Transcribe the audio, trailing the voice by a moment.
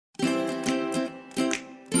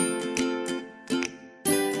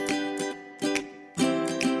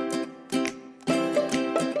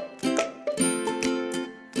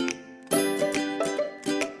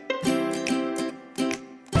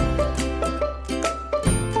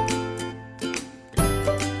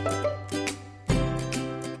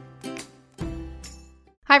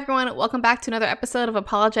Hi everyone, welcome back to another episode of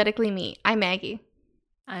Apologetically Me. I'm Maggie.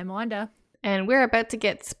 I'm Wanda. And we're about to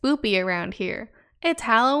get spoopy around here. It's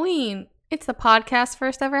Halloween. It's the podcast's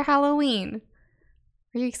first ever Halloween.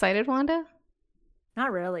 Are you excited, Wanda?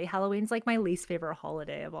 Not really. Halloween's like my least favorite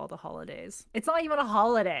holiday of all the holidays. It's not even a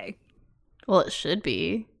holiday. Well, it should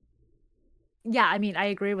be. Yeah, I mean, I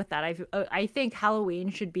agree with that. I think Halloween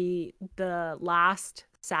should be the last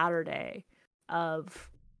Saturday of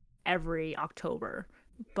every October,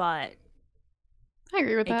 but I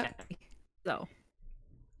agree with it that. can't be. So,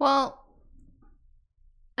 Well,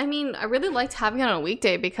 I mean, I really liked having it on a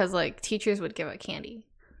weekday because, like, teachers would give out candy.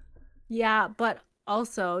 yeah, but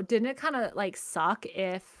also, didn't it kind of like suck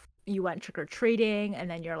if you went trick or treating and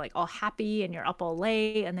then you're like all happy and you're up all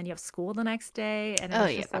late and then you have school the next day and Oh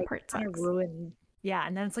it's yeah, just that like part kind of sucks. ruined. Yeah,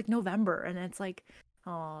 and then it's like November and it's like,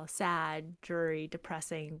 oh, sad, dreary,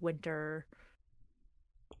 depressing winter.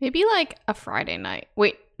 Maybe like a Friday night.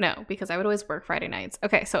 Wait, no, because I would always work Friday nights.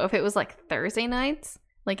 Okay, so if it was like Thursday nights,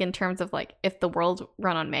 like in terms of like if the world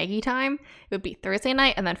run on Maggie time, it would be Thursday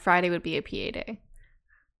night and then Friday would be a PA day.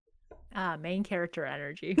 Main character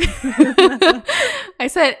energy. I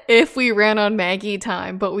said if we ran on Maggie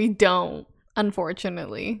time, but we don't,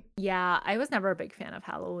 unfortunately. Yeah, I was never a big fan of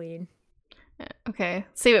Halloween. Okay,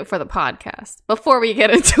 save it for the podcast. Before we get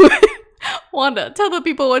into it, Wanda, tell the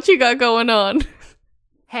people what you got going on.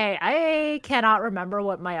 Hey, I cannot remember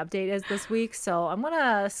what my update is this week, so I'm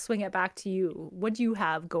gonna swing it back to you. What do you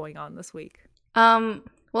have going on this week? Well,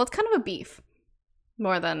 it's kind of a beef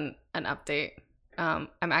more than an update. I'm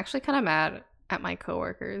actually kind of mad at my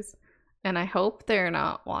coworkers, and I hope they're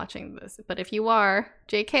not watching this. But if you are,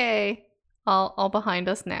 JK, all behind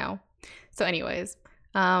us now. So, anyways,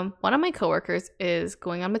 one of my coworkers is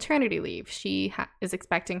going on maternity leave. She is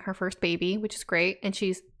expecting her first baby, which is great,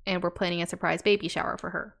 and we're planning a surprise baby shower for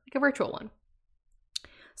her, like a virtual one.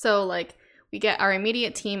 So, like, we get our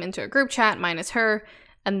immediate team into a group chat, minus her.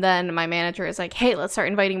 And then my manager is like, hey, let's start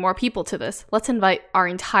inviting more people to this. Let's invite our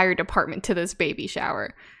entire department to this baby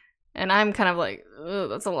shower. And I'm kind of like,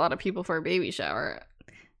 that's a lot of people for a baby shower.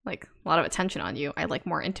 Like, a lot of attention on you. I like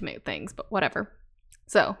more intimate things, but whatever.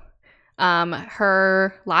 So,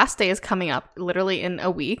 her last day is coming up literally in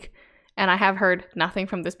a week. And I have heard nothing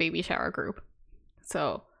from this baby shower group.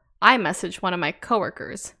 So, I messaged one of my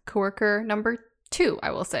coworkers. Coworker number 2,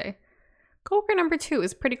 I will say. Coworker number 2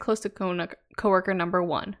 is pretty close to coworker number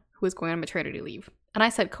 1, who is going on maternity leave. And I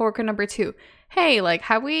said, coworker number 2, hey, like,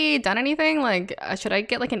 have we done anything? Like, should I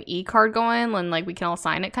get, like, an e-card going and, like, we can all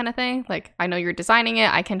sign it kind of thing? Like, I know you're designing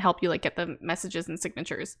it. I can help you, like, get the messages and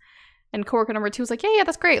signatures. And coworker number 2 was like, yeah,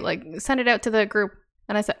 that's great. Like, send it out to the group.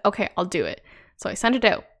 And I said, okay, I'll do it. So I sent it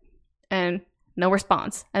out. And no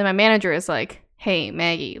response. And my manager is like, hey,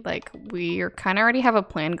 Maggie, like, we kind of already have a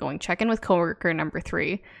plan going. Check in with coworker number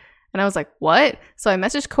 3. And I was like, what? So I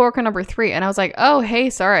messaged coworker number 3 and I was like, oh, hey,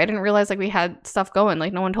 sorry. I didn't realize like we had stuff going.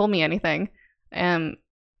 Like no one told me anything. And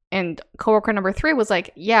coworker number 3 was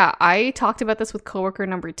like, yeah, I talked about this with coworker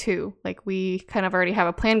number 2. Like we kind of already have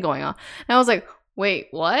a plan going on. And I was like, wait,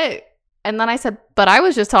 what? And then I said, but I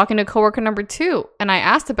was just talking to coworker number 2 and I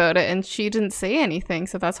asked about it and she didn't say anything.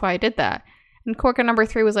 So that's why I did that. And coworker number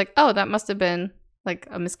 3 was like, oh, that must have been like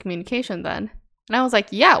a miscommunication then. And I was like,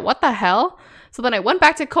 yeah, what the hell? So then I went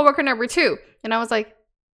back to coworker number 2 and I was like,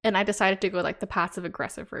 and I decided to go like the passive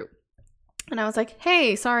aggressive route. And I was like,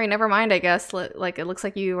 hey, sorry, never mind, I guess. Like, it looks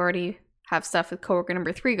like you already have stuff with coworker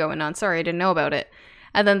number 3 going on. Sorry, I didn't know about it.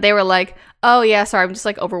 And then they were like, oh, yeah, sorry, I'm just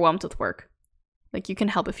like overwhelmed with work. Like, you can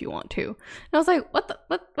help if you want to. And I was like, what?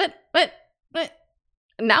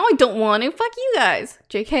 Now I don't want to. Fuck you guys.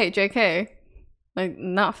 JK. Like,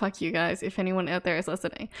 not fuck you guys if anyone out there is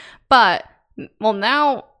listening. But, well,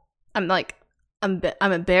 now I'm like, I'm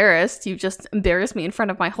embarrassed. You just embarrassed me in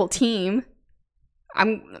front of my whole team.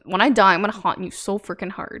 When I die, I'm gonna haunt you so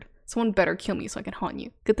freaking hard. Someone better kill me so I can haunt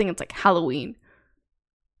you. Good thing it's like Halloween.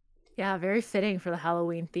 Yeah, very fitting for the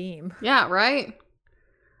Halloween theme. Yeah, right?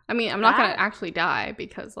 I mean, I'm not gonna actually die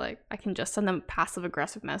because like I can just send them passive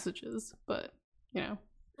aggressive messages, but you know.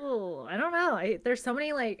 Oh, I don't know. There's so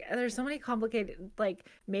many complicated, like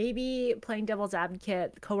maybe playing devil's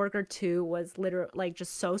advocate, coworker 2 was literally like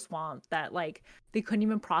just so swamped that like they couldn't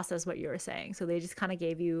even process what you were saying. So they just kind of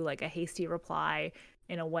gave you like a hasty reply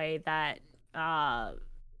in a way that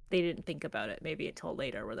they didn't think about it maybe until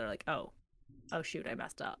later where they're like, oh shoot, I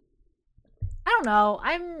messed up. I don't know.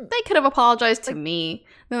 They could have apologized to me.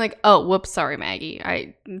 They're like, oh, whoops, sorry, Maggie.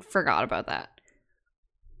 I forgot about that.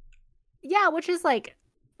 Yeah, which is like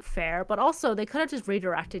fair, but also they could have just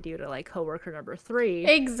redirected you to like coworker number 3.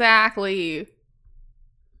 Exactly.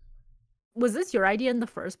 Was this your idea in the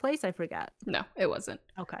first place? I forget. No, it wasn't.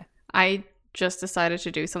 Okay. I just decided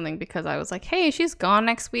to do something because I was like, hey, she's gone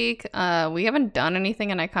next week. We haven't done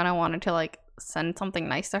anything, and I kind of wanted to like send something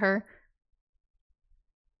nice to her.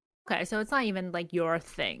 Okay, so it's not even like your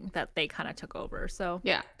thing that they kind of took over. So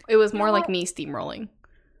Yeah, it was you more know like what? me steamrolling.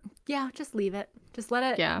 Yeah, just leave it. Just let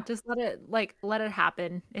it. Yeah, Just let it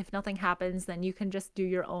happen. If nothing happens, then you can just do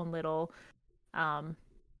your own little, um,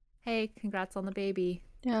 hey, congrats on the baby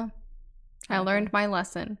yeah. I kind of learned thing. my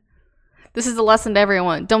lesson. This is a lesson to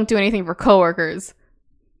everyone. Don't do anything for coworkers.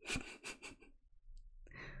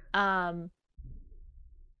 Um,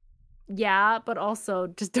 yeah, but also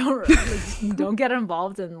just don't like, don't get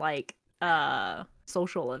involved in like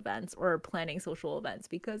social events or planning social events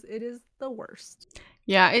because it is the worst.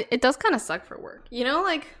 Yeah, it does kind of suck for work. You know,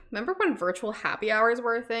 like, remember when virtual happy hours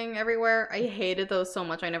were a thing everywhere? I hated those so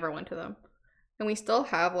much I never went to them. And we still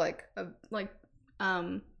have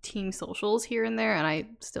team socials here and there, and I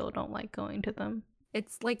still don't like going to them.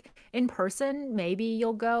 It's like in person, maybe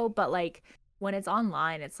you'll go, but like when it's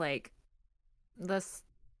online, it's like this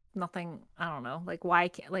nothing, I don't know. Like why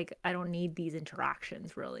can't like I don't need these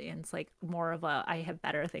interactions really. And it's like more of a I have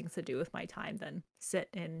better things to do with my time than sit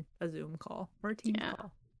in a Zoom call or a Teams Yeah.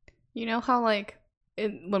 call. You know how, like,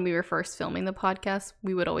 when we were first filming the podcast,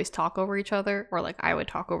 we would always talk over each other, or like I would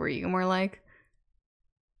talk over you more like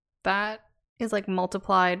that is like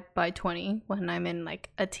multiplied by 20 when I'm in like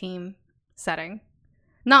a team setting.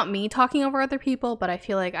 Not me talking over other people, but I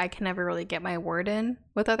feel like I can never really get my word in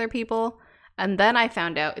with other people. And then I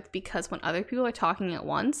found out it's because when other people are talking at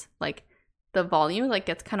once, like the volume like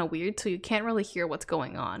gets kind of weird, so you can't really hear what's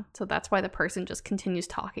going on. So that's why the person just continues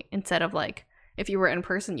talking instead of like if you were in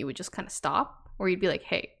person, you would just kind of stop or you'd be like,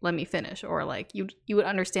 "Hey, let me finish," or like you would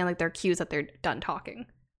understand like their cues that they're done talking.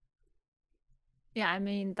 Yeah, I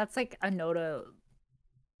mean, that's like a notable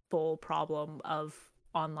problem of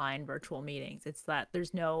online virtual meetings. It's that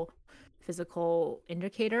there's no physical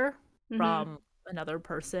indicator Mm-hmm. from another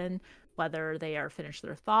person whether they are finished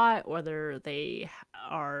their thought, whether they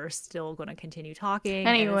are still going to continue talking.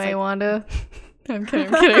 And it's Anyway, like, Wanda, I'm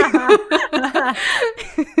kidding. I'm kidding.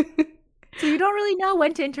 so you don't really know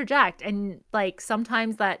when to interject. And like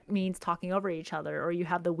sometimes that means talking over each other, or you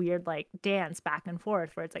have the weird like dance back and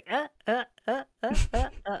forth where it's like,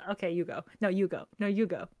 okay, you go. No, you go. No, you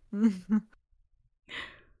go.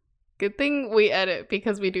 Good thing we edit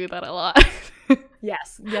because we do that a lot.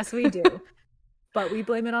 Yes, we do. But we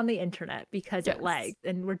blame it on the internet because it Yes. lags,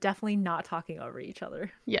 and we're definitely not talking over each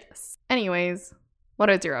other. Yes. Anyways, what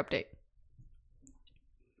is your update?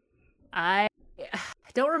 I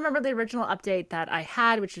don't remember the original update that I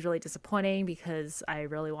had, which is really disappointing because I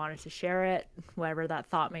really wanted to share it, whatever that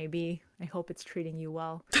thought may be. I hope it's treating you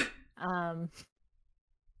well. Um,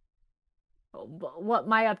 what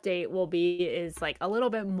my update will be is like a little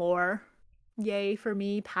bit more yay for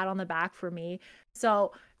me, pat on the back for me.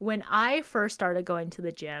 So, when I first started going to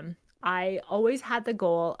the gym, I always had the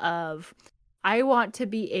goal of I want to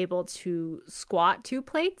be able to squat 2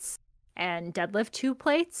 plates and deadlift 2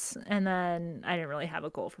 plates. And then I didn't really have a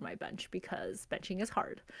goal for my bench because benching is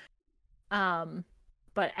hard. Um,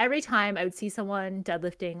 but every time I would see someone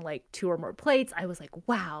deadlifting like 2 or more plates, I was like,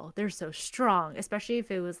 wow, they're so strong. Especially if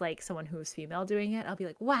it was like someone who was female doing it, I'll be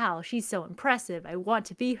like, wow, she's so impressive. I want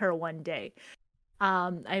to be her one day.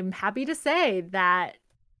 I'm happy to say that,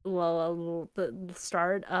 well, the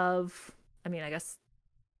start of, I mean, I guess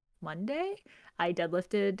Monday, I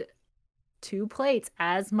deadlifted 2 plates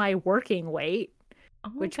as my working weight, Oh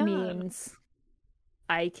my which god. means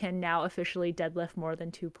I can now officially deadlift more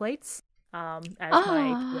than 2 plates as my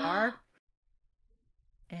Ah,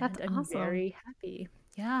 PR, that's and I'm awesome. very happy.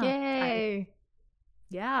 Yeah, Yay.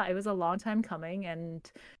 yeah, it was a long time coming, and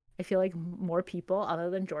I feel like more people other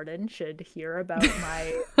than Jordan should hear about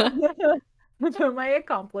my about my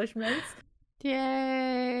accomplishments.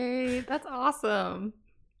 Yay. That's awesome.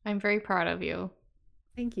 I'm very proud of you.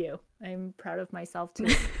 Thank you. I'm proud of myself too.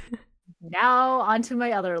 Now onto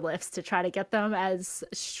my other lifts to try to get them as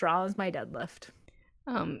strong as my deadlift.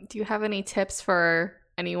 Do you have any tips for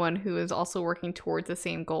anyone who is also working towards the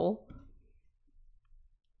same goal?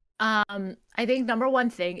 I think number one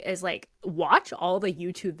thing is like watch all the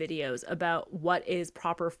YouTube videos about what is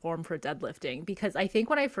proper form for deadlifting because I think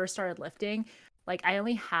when I first started lifting, like I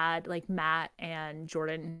only had like Matt and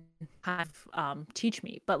Jordan kind of teach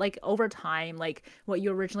me, but like over time, like what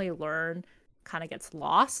you originally learn kind of gets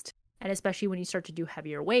lost, and especially when you start to do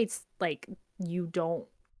heavier weights, like you don't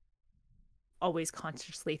always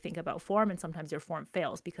consciously think about form, and sometimes your form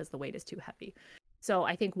fails because the weight is too heavy. So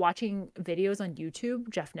I think watching videos on YouTube,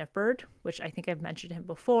 Jeff Nippard, which I think I've mentioned him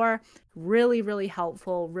before, really, really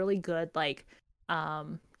helpful, really good, like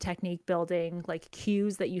technique building, like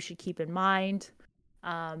cues that you should keep in mind.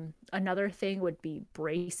 Another thing would be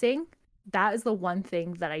bracing. That is the one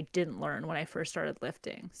thing that I didn't learn when I first started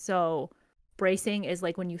lifting. So bracing is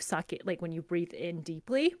like when you suck it, like when you breathe in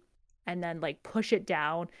deeply and then like push it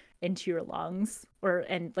down into your lungs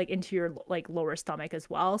and like into your like lower stomach as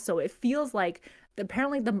well. So it feels like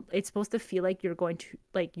apparently it's supposed to feel like you're going to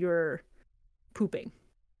like you're pooping.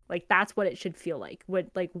 Like that's what it should feel like.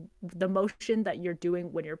 When like the motion that you're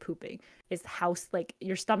doing when you're pooping is how like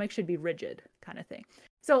your stomach should be rigid kind of thing.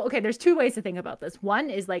 So okay, there's two ways to think about this. One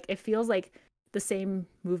is like it feels like the same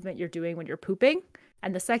movement you're doing when you're pooping,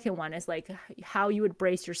 and the second one is like how you would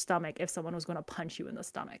brace your stomach if someone was going to punch you in the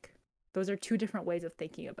stomach. Those are two different ways of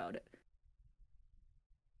thinking about it.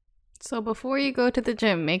 So before you go to the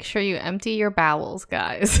gym, make sure you empty your bowels,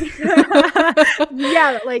 guys.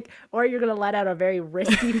 Yeah, like, or you're gonna let out a very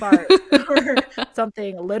risky fart or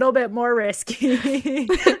something a little bit more risky.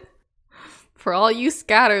 For all you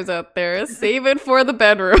scatters out there, save it for the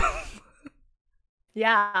bedroom.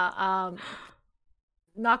 Yeah,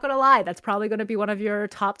 not gonna lie, that's probably gonna be one of your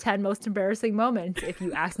top 10 most embarrassing moments if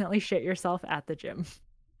you accidentally shit yourself at the gym.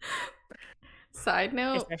 Side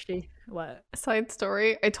note, especially what? Side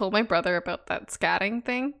story, I told my brother about that scatting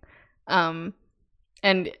thing. And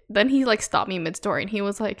then he like stopped me mid-story and he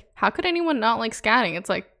was like, how could anyone not like scatting? It's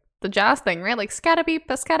like the jazz thing, right? Like scat-a-beep,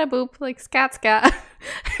 a scat-a-boop, like scat.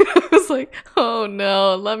 I was like, oh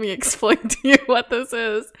no, let me explain to you what this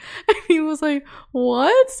is. And he was like,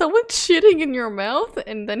 what? Someone shitting in your mouth?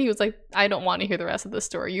 And then he was like, I don't want to hear the rest of the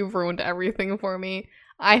story. You've ruined everything for me.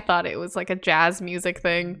 I thought it was like a jazz music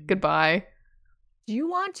thing. Goodbye. Do you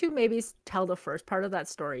want to maybe tell the first part of that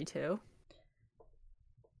story too?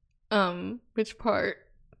 Which part?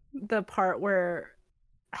 The part where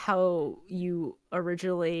how you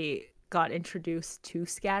originally got introduced to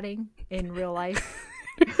scatting in real life.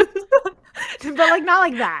 But like not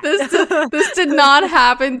like that. This did not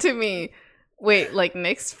happen to me. Wait, like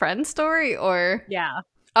Nick's friend story or? Yeah.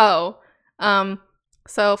 Oh.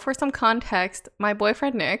 So for some context, my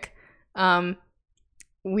boyfriend Nick,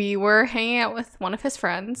 we were hanging out with one of his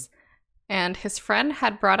friends, and his friend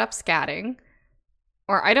had brought up scatting,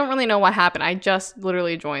 or I don't really know what happened. I just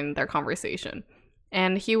literally joined their conversation.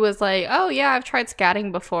 And he was like, oh yeah, I've tried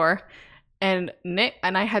scatting before. And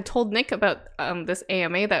I had told Nick about this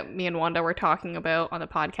AMA that me and Wanda were talking about on the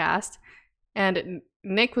podcast. And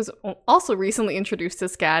Nick was also recently introduced to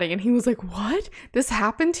scatting, and he was like, what? This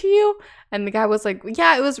happened to you? And the guy was like,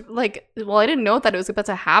 yeah, it was like, well, I didn't know that it was about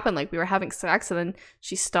to happen. Like, we were having sex, and then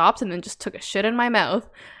she stopped and then just took a shit in my mouth.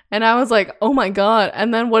 And I was like, oh my God.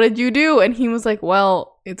 And then what did you do? And he was like,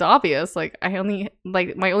 well, it's obvious. Like,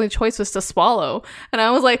 my only choice was to swallow. And I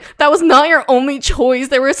was like, that was not your only choice.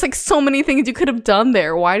 There was like so many things you could have done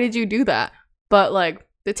there. Why did you do that? But like,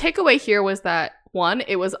 the takeaway here was that, one,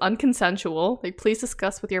 it was unconsensual. Like, please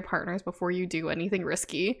discuss with your partners before you do anything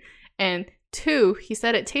risky. And two, he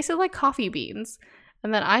said it tasted like coffee beans.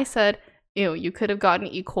 And then I said, ew, you could have gotten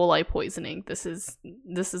E. coli poisoning. This is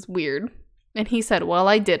weird. And he said, well,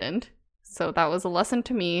 I didn't. So that was a lesson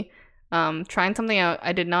to me. Trying something out,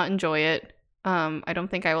 I did not enjoy it. I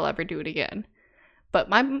don't think I will ever do it again. But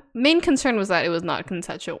my main concern was that it was not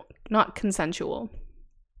consensual.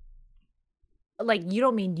 Like, you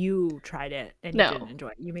don't mean you tried it and you didn't enjoy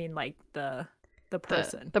it. You mean like the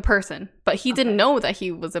person. The person. But he didn't know that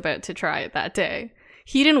he was about to try it that day.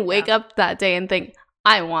 He didn't wake up that day and think,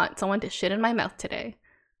 I want someone to shit in my mouth today.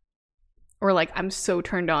 Or like, I'm so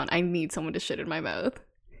turned on, I need someone to shit in my mouth.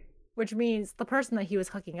 Which means the person that he was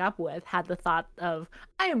hooking up with had the thought of,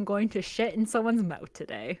 I am going to shit in someone's mouth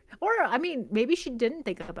today. Or, I mean, maybe she didn't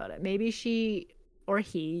think about it. Maybe she or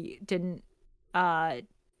he didn't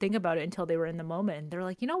think about it until they were in the moment. They're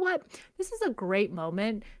like, you know what? This is a great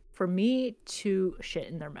moment for me to shit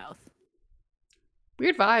in their mouth.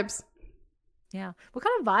 Weird vibes. Yeah. What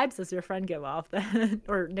kind of vibes does your friend give off then?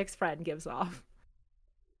 Or Nick's friend gives off?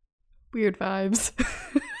 Weird vibes.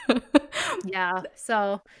 Yeah.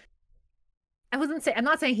 So I'm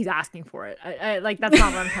not saying he's asking for it. I like, that's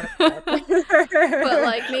not what I'm trying to say. But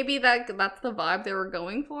like, maybe that's the vibe they were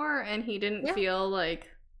going for, and he didn't feel like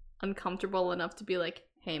uncomfortable enough to be like,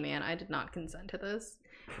 hey man, I did not consent to this.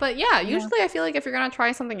 But yeah, usually I feel like if you're gonna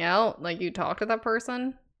try something out, like, you talk to that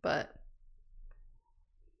person. But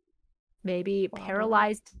maybe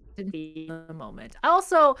paralyzed in the moment.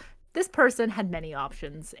 Also, this person had many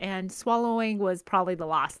options, and swallowing was probably the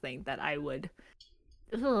last thing that I would.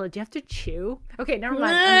 Ugh, do you have to chew? Okay, never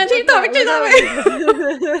mind.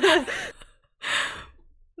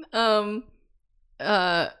 Moving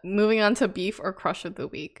on to beef or crush of the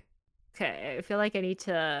week. Okay, I feel like I need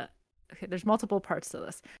to. Okay, there's multiple parts to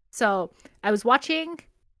this. So I was watching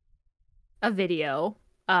a video.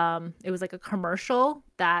 It was like a commercial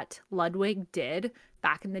that Ludwig did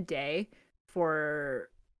back in the day for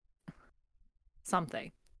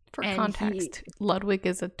something. For And context, Ludwig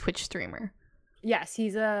is a Twitch streamer. Yes,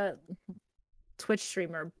 he's a Twitch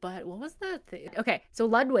streamer, but what was the thing? Okay, so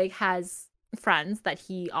Ludwig has friends that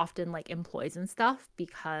he often like employs and stuff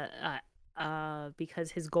because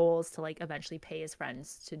his goal is to like eventually pay his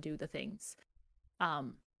friends to do the things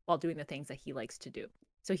while doing the things that he likes to do.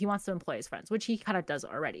 So he wants to employ his friends, which he kind of does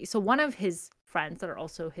already. So one of his friends that are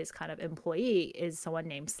also his kind of employee is someone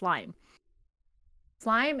named Slime.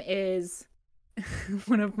 Slime is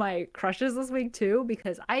one of my crushes this week too,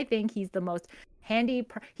 because I think he's the most handy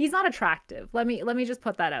he's not attractive. Let me just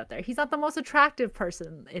put that out there. He's not the most attractive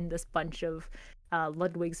person in this bunch of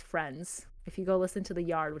Ludwig's friends. If you go listen to The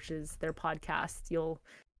Yard, which is their podcast, you'll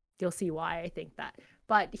see why I think that.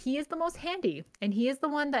 But he is the most handy, and he is the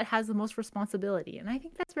one that has the most responsibility, and I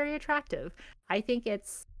think that's very attractive. I think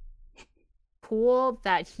it's cool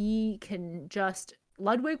that he can just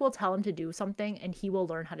Ludwig will tell him to do something and he will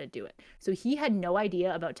learn how to do it. So he had no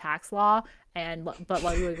idea about tax law, but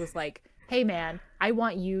Ludwig was like, hey man, I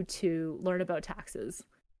want you to learn about taxes.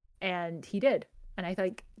 And he did. And I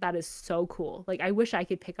think that is so cool. Like, I wish I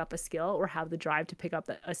could pick up a skill or have the drive to pick up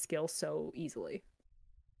a skill so easily.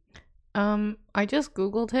 I just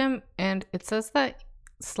Googled him and it says that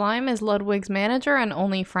Slime is Ludwig's manager and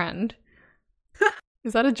only friend.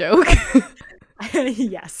 Is that a joke?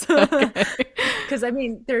 Yes. Because I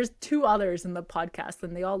mean, there's two others in the podcast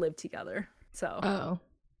and they all live together. So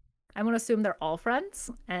I'm gonna assume they're all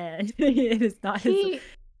friends, and it is not his.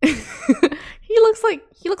 He looks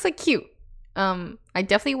like cute. I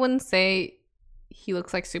definitely wouldn't say he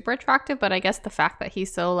looks like super attractive, but I guess the fact that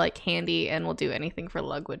he's so like handy and will do anything for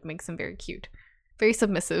Ludwig makes him very cute, very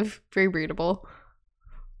submissive, very breedable.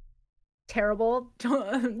 Terrible.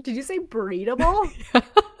 Did you say breedable?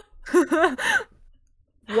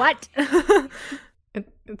 What?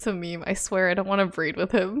 It's a meme. I swear I don't want to breed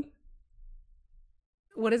with him.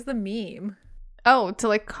 What is the meme? Oh, to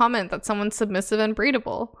like comment that someone's submissive and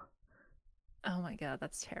breedable. Oh my god,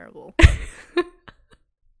 that's terrible.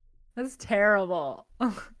 That's terrible.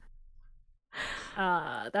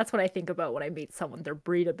 That's what I think about when I meet someone, their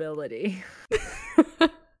breedability.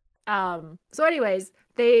 So anyways,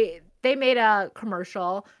 they made a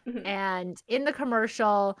commercial, and in the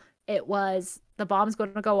commercial it was the bomb's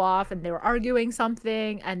going to go off and they were arguing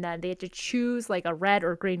something, and then they had to choose like a red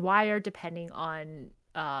or green wire depending on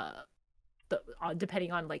like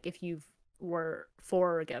if you were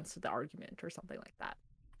for or against the argument or something like that.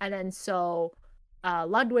 And then so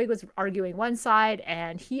Ludwig was arguing one side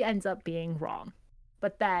and he ends up being wrong,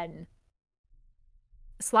 but then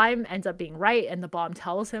Slime ends up being right and the bomb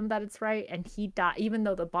tells him that it's right, and he dies. Even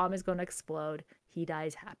though the bomb is going to explode, he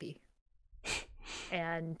dies happy.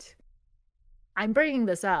 And I'm bringing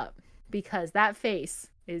this up because that face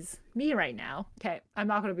is me right now. Okay, I'm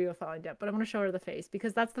not going to be with Falling Dead, but I'm going to show her the face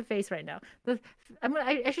because that's the face right now.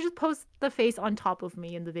 I should just post the face on top of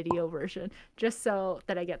me in the video version just so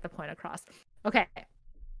that I get the point across. Okay,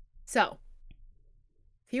 so a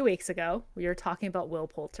few weeks ago we were talking about Will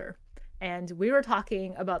Poulter, and we were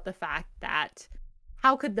talking about the fact that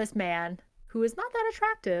how could this man who is not that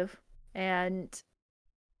attractive and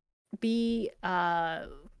be what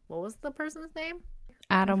was the person's name?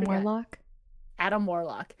 Adam Warlock. Adam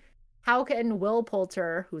Warlock. How can Will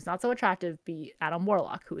Poulter, who's not so attractive, be Adam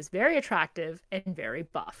Warlock, who is very attractive and very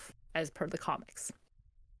buff, as per the comics?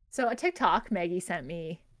 So a TikTok Maggie sent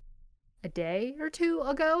me a day or two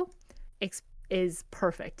ago is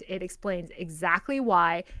perfect. It explains exactly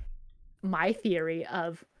why my theory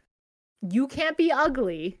of you can't be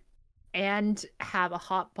ugly and have a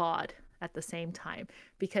hot bod at the same time.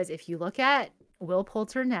 Because if you look at Will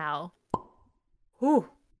Poulter now, whew,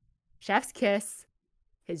 chef's kiss,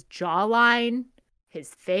 his jawline,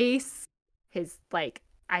 his face, his like,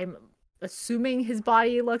 I'm assuming his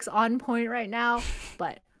body looks on point right now,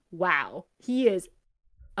 but wow, he is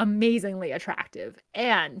amazingly attractive,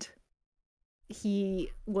 and he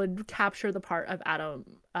would capture the part of Adam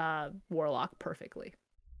Warlock perfectly.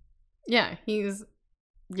 Yeah, he's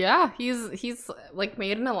like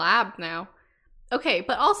made in a lab now. Okay,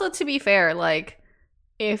 but also to be fair, like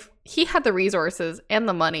if he had the resources and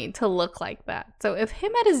the money to look like that. So if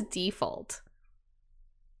him at his default,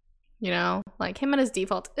 you know, like him at his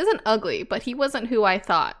default isn't ugly, but he wasn't who I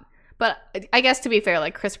thought. But I guess to be fair,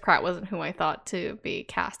 like Chris Pratt wasn't who I thought to be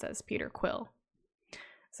cast as Peter Quill.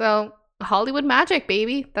 So Hollywood magic,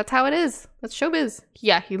 baby. That's how it is. That's showbiz.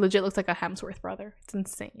 Yeah, he legit looks like a Hemsworth brother. It's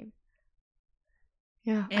insane.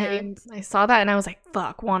 Yeah, And I saw that and I was like,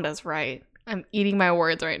 fuck, Wanda's right. I'm eating my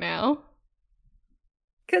words right now.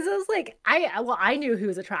 because it was like I knew he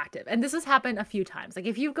was attractive, and this has happened a few times. Like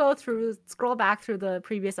if you scroll back through the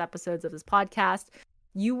previous episodes of this podcast,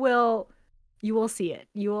 you will see it.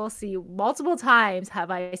 You will see multiple times have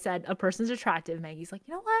I said a person's attractive. Maggie's like,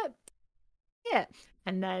 you know what? Yeah.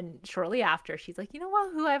 And then shortly after, she's like, you know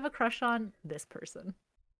what? Who I have a crush on? This person.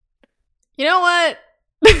 You know what?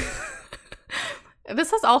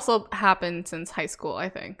 This has also happened since high school, I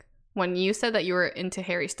think. When you said that you were into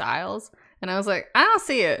Harry Styles, and I was like, I don't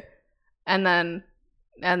see it. And then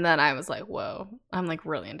I was like, whoa, I'm like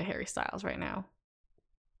really into Harry Styles right now.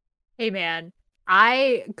 Hey man,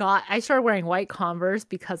 I started wearing white Converse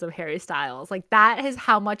because of Harry Styles. Like that is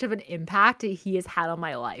how much of an impact he has had on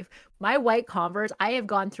my life. My white Converse, I have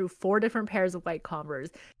gone through 4 different pairs of white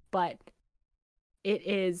Converse, but it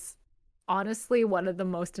is honestly one of the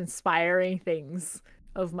most inspiring things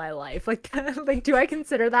of my life. Like like do I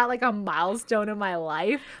consider that like a milestone in my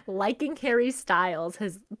life? Liking Harry Styles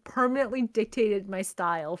has permanently dictated my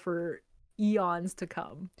style for eons to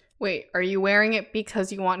come. Wait, are you wearing it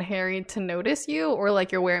because you want Harry to notice you, or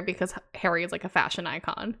like you're wearing it because Harry is like a fashion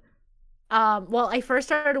icon? Well, I first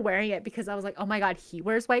started wearing it because I was like, oh my god, he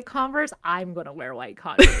wears white Converse, I'm gonna wear white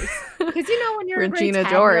Converse. Because you know when you're Regina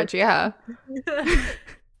George, yeah.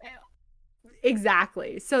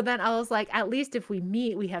 Exactly. So then I was like, at least if we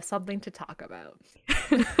meet, we have something to talk about.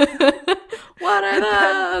 What are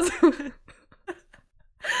those?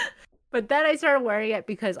 But then I started wearing it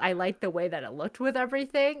because I liked the way that it looked with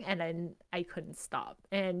everything, and then I couldn't stop.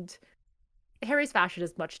 And Harry's fashion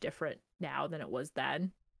is much different now than it was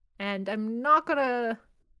then. And I'm not gonna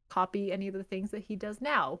copy any of the things that he does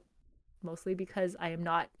now, mostly because I am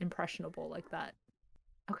not impressionable like that.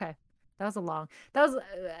 Okay. That was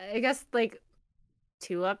I guess like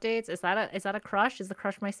 2 updates. Is that a crush? Is the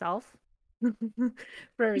crush myself?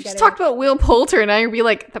 For you just talked about Will Poulter, and now you'd be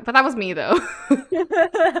like, but that was me though.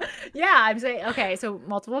 Yeah, I'm saying okay. So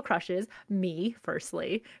multiple crushes. Me,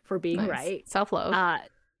 firstly, for being nice. Right. Self-love.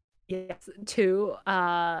 Yes. 2,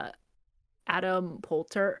 Adam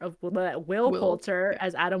Poulter of Will Poulter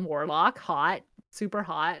as Adam Warlock. Hot, super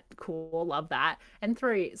hot, cool. Love that. And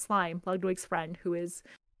 3, Slime, Ludwig's friend, who is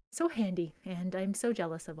so handy, and I'm so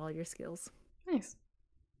jealous of all your skills. Nice.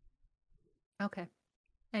 Okay.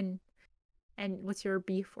 And what's your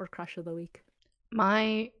beef or crush of the week?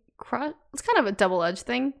 My crush, it's kind of a double-edged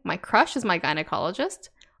thing. My crush is my gynecologist.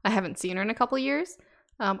 I haven't seen her in a couple of years.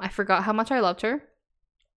 I forgot how much I loved her.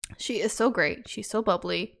 She is so great. She's so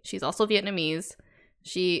bubbly. She's also Vietnamese.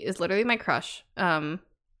 She is literally my crush.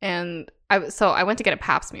 And I went to get a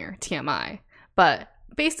pap smear, TMI. But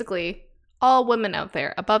basically, all women out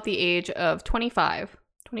there above the age of 25,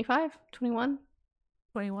 21? 21.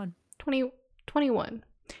 21.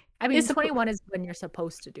 I mean, 21 is when you're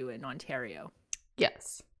supposed to do it in Ontario.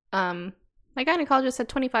 Yes. My gynecologist said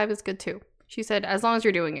 25 is good too. She said, as long as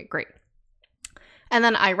you're doing it, great. And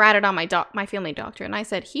then I ratted on my family doctor, and I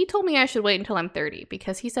said, he told me I should wait until I'm 30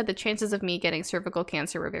 because he said the chances of me getting cervical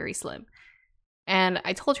cancer were very slim. And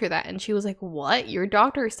I told her that, and she was like, what? Your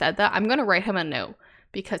doctor said that? I'm going to write him a note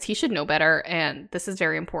because he should know better, and this is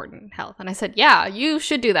very important, health. And I said, yeah, you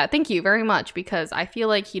should do that. Thank you very much, because I feel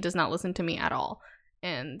like he does not listen to me at all.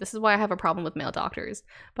 And this is why I have a problem with male doctors.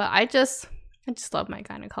 But I just love my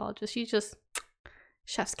gynecologist. She's just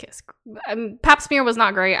chef's kiss. Pap smear was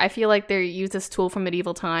not great. I feel like they used this tool from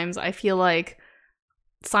medieval times. I feel like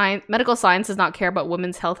medical science does not care about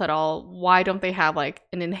women's health at all. Why don't they have like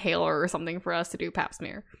an inhaler or something for us to do pap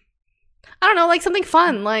smear? I don't know, like something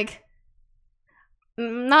fun, like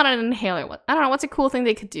not an inhaler. I don't know, what's a cool thing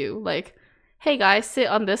they could do? Like, hey guys, sit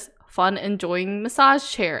on this fun, enjoying massage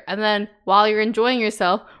chair, and then while you're enjoying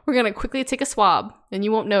yourself, we're gonna quickly take a swab, and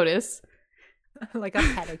you won't notice. Like a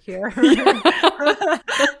pedicure.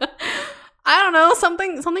 I don't know,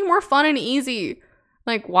 something more fun and easy.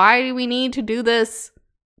 Like, why do we need to do this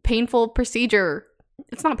painful procedure?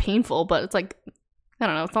 It's not painful, but it's like, I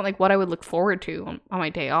don't know, it's not like what I would look forward to on my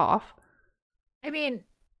day off. I mean,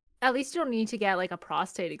 at least you don't need to get like a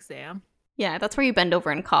prostate exam. Yeah, that's where you bend over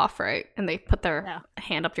and cough, right? And they put their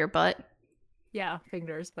hand up your butt. Yeah,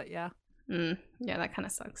 fingers, but yeah. Yeah, that kind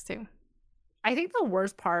of sucks too. I think the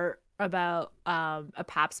worst part about a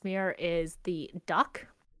pap smear is the duct.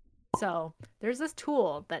 So there's this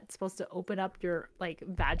tool that's supposed to open up your like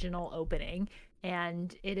vaginal opening,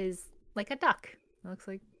 and it is like a duct. It looks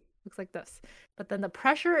like this. But then the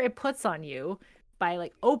pressure it puts on you by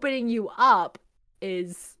like opening you up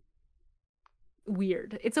is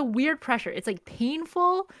weird. It's a weird pressure. It's like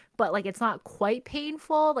painful, but like it's not quite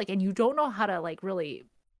painful. Like, and you don't know how to like really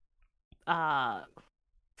uh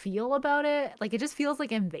feel about it. Like it just feels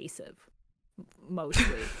like invasive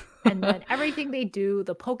mostly. And then everything they do,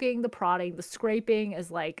 the poking, the prodding, the scraping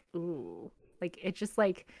is like, ooh. Like it just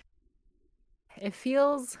like it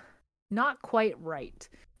feels not quite right.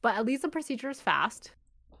 But at least the procedure is fast.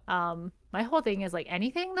 My whole thing is like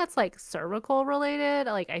anything that's like cervical related,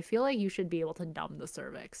 like I feel like you should be able to numb the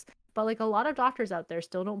cervix. But like a lot of doctors out there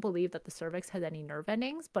still don't believe that the cervix has any nerve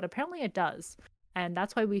endings, but apparently it does. And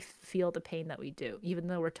that's why we feel the pain that we do, even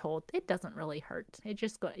though we're told it doesn't really hurt.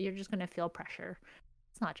 You're just gonna feel pressure.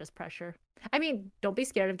 It's not just pressure. I mean, don't be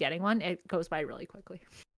scared of getting one. It goes by really quickly.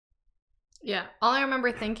 Yeah. All I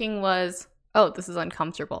remember thinking was, oh, this is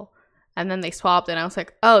uncomfortable. And then they swabbed and I was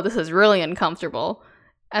like, oh, this is really uncomfortable.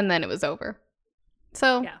 And then it was over.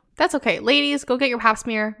 So Yeah. that's okay. Ladies, go get your pap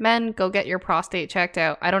smear. Men, go get your prostate checked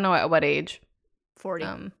out. I don't know at what age.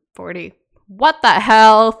 40. 40. What the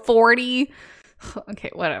hell? 40? Okay,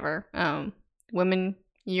 whatever. Women,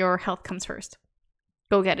 your health comes first.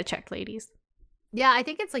 Go get it checked, ladies. Yeah, I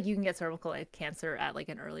think it's like you can get cervical cancer at like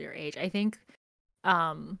an earlier age. I think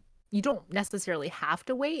you don't necessarily have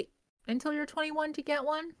to wait until you're 21 to get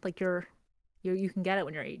one. Like you can get it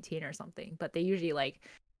when you're 18 or something, but they usually like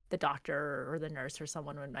the doctor or the nurse or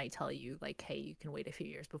someone might tell you like, hey, you can wait a few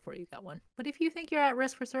years before you get one. But if you think you're at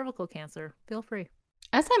risk for cervical cancer, feel free.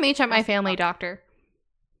 SMH at my family doctor.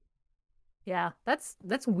 Yeah,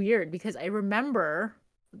 that's weird because I remember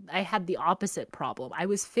I had the opposite problem. I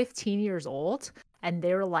was 15 years old and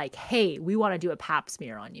they were like, hey, we want to do a pap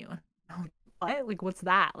smear on you. What? Like, what's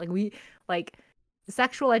that? Like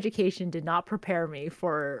sexual education did not prepare me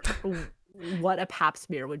for what a pap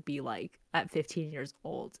smear would be like at 15 years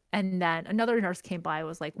old. And then another nurse came by and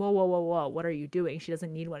was like, whoa, whoa, whoa, whoa, what are you doing? She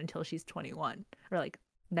doesn't need one until she's 21 or like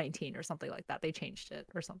 19 or something like that. They changed it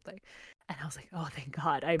or something. And I was like, oh, thank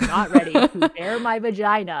God, I'm not ready to bare my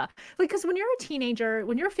vagina. Like, because when you're a teenager,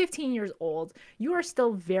 when you're 15 years old, you are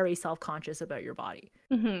still very self-conscious about your body.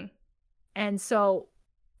 Mm-hmm. And so,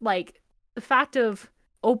 like, the fact of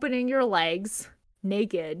opening your legs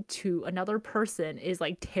naked to another person is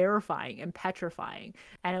like terrifying and petrifying.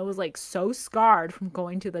 And I was like so scarred from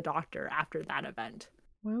going to the doctor after that event.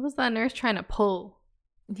 What was that nurse trying to pull?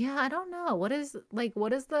 Yeah, I don't know. What is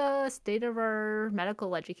the state of our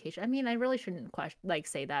medical education? I mean, I really shouldn't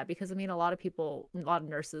say that because I mean, a lot of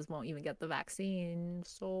nurses won't even get the vaccine.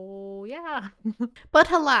 So, yeah.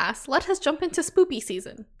 But alas, let us jump into spoopy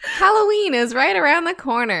season. Halloween is right around the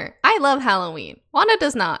corner. I love Halloween. Wanda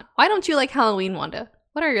does not. Why don't you like Halloween, Wanda?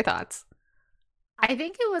 What are your thoughts? I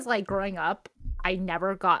think it was like growing up, I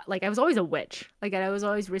never got like I was always a witch. Like I was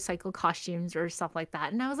always recycled costumes or stuff like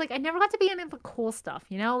that. And I was like, I never got to be any of the cool stuff,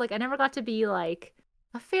 you know? Like I never got to be like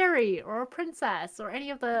a fairy or a princess or any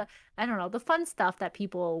of the I don't know, the fun stuff that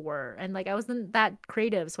people were. And like I wasn't that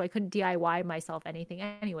creative, so I couldn't DIY myself anything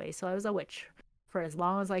anyway. So I was a witch for as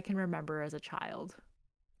long as I can remember as a child.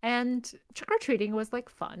 And trick-or-treating was like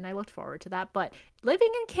fun. I looked forward to that. But living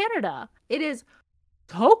in Canada, it is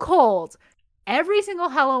so cold every single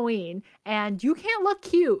Halloween, and you can't look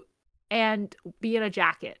cute and be in a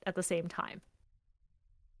jacket at the same time.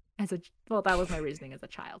 That was my reasoning as a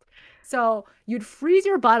child. So you'd freeze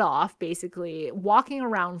your butt off, basically, walking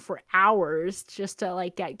around for hours just to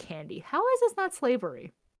like get candy. How is this not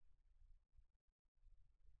slavery?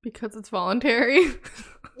 Because it's voluntary.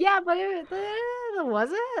 Yeah, but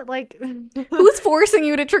was it? Like, who's forcing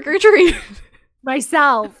you to trick or treat?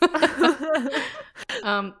 Myself.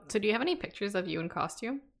 So do you have any pictures of you in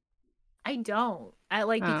costume? I don't.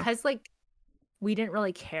 Because like we didn't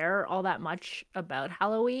really care all that much about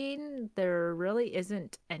Halloween. There really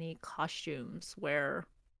isn't any costumes where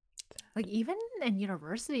like even in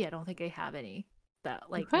university I don't think I have any that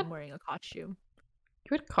like I'm wearing a costume.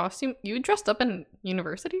 You had a costume? You dressed up in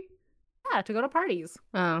university? Yeah, to go to parties.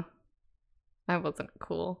 Oh. That wasn't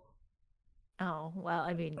cool. Oh, well,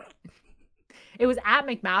 I mean it was at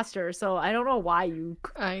McMaster, so I don't know why you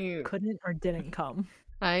couldn't or didn't come.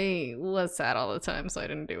 I was sad all the time, so I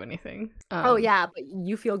didn't do anything. Oh yeah, but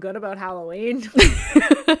you feel good about Halloween?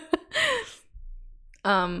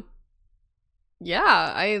 Yeah,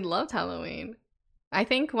 I loved Halloween. I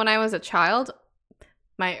think when I was a child,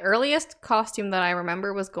 my earliest costume that I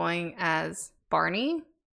remember was going as Barney.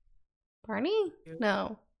 Barney?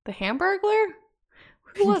 No. The Hamburglar?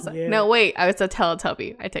 Who was it? Yeah. No, wait. I was a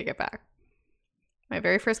Teletubby. I take it back. My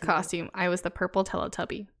very first costume, I was the purple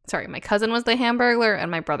Teletubby. Sorry, my cousin was the Hamburglar and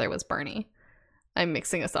my brother was Barney. I'm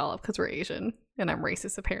mixing us all up because we're Asian and I'm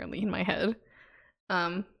racist apparently in my head.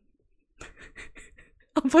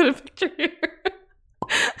 I'll put a picture here.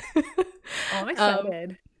 Oh, I'm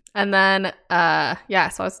excited. And then, yeah,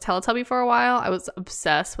 so I was a Teletubby for a while. I was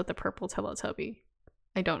obsessed with the purple Teletubby.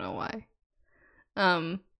 I don't know why.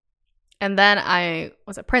 And then I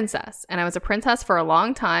was a princess. And I was a princess for a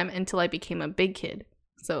long time until I became a big kid.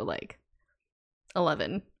 So, like,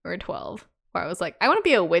 11 or 12. Where I was like, I want to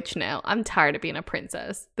be a witch now. I'm tired of being a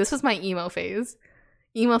princess. This was my emo phase.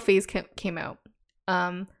 Emo phase came out.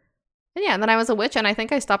 And yeah, and then I was a witch. And I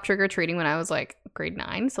think I stopped trick-or-treating when I was, like, grade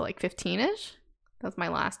 9. So, like, 15-ish. That was my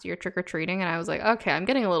last year trick-or-treating, and I was like, okay, I'm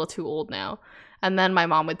getting a little too old now. And then my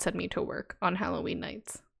mom would send me to work on Halloween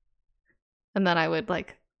nights. And then I would,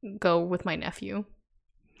 like, go with my nephew.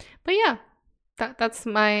 But yeah, that's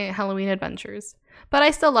my Halloween adventures. But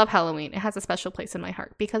I still love Halloween. It has a special place in my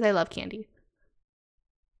heart because I love candy.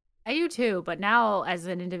 I do too, but now as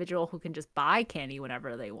an individual who can just buy candy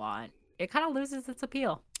whenever they want, it kind of loses its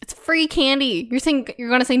appeal. It's free candy. You're saying you're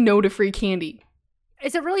going to say no to free candy.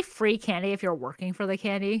 Is it really free candy if you're working for the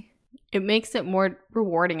candy? It makes it more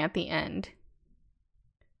rewarding at the end.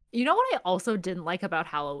 You know what I also didn't like about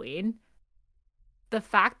Halloween? The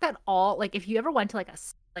fact that if you ever went to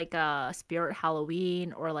like a Spirit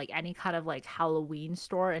Halloween or like any kind of like Halloween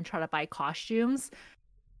store and try to buy costumes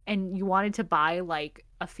and you wanted to buy like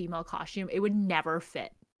a female costume, it would never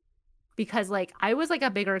fit. Because like I was like a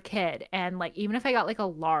bigger kid and like even if I got like a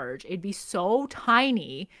large, it'd be so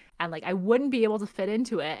tiny and like I wouldn't be able to fit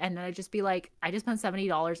into it, and then I'd just be like, I just spent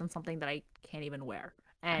 $70 on something that I can't even wear.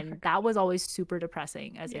 And that was always super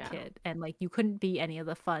depressing as a kid. And like you couldn't be any of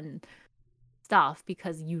the fun stuff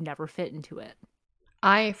because you never fit into it.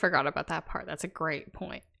 I forgot about that part. That's a great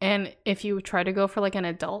point. And if you try to go for like an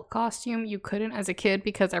adult costume, you couldn't as a kid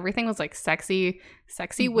because everything was like sexy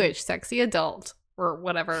witch, sexy adult, or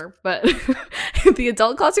whatever. But the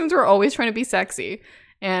adult costumes were always trying to be sexy.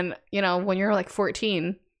 And, you know, when you're like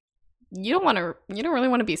 14, you don't really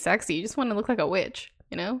want to be sexy. You just want to look like a witch,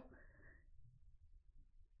 you know?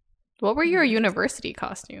 What were your university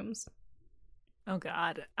costumes? Oh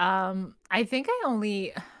God. I think I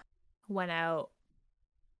only went out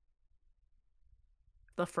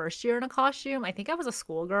the first year in a costume. I think I was a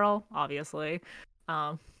schoolgirl, obviously.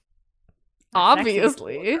 Obviously.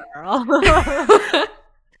 Because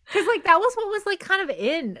like that was what was like kind of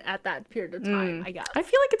in at that period of time, I guess. I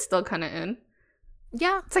feel like it's still kind of in.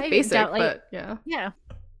 Yeah. It's like basic, but yeah. Yeah.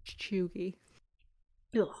 Chuggy.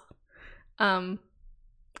 Ugh.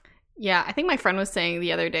 Yeah, I think my friend was saying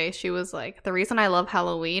the other day, she was like, the reason I love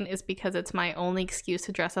Halloween is because it's my only excuse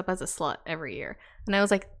to dress up as a slut every year. And I was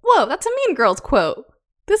like, whoa, that's a Mean Girls quote.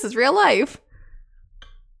 This is real life.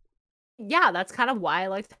 Yeah, that's kind of why I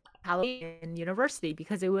liked Halloween in university,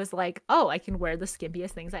 because it was like, oh, I can wear the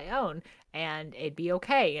skimpiest things I own and it'd be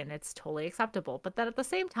okay and it's totally acceptable. But then at the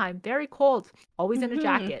same time, very cold, always in a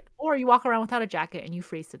jacket, or you walk around without a jacket and you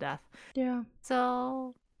freeze to death. Yeah.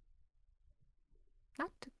 So not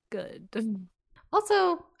good.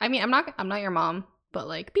 Also, I mean, I'm not your mom, but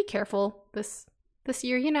like be careful this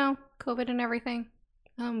year, you know, COVID and everything.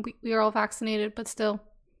 We are all vaccinated, but still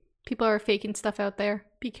people are faking stuff out there.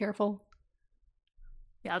 Be careful.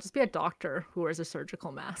 Yeah, I'll just be a doctor who wears a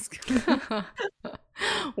surgical mask.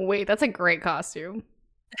 Wait, that's a great costume.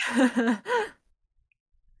 Do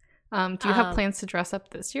you have plans to dress up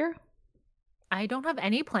this year? I don't have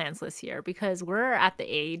any plans this year because we're at the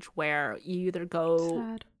age where you either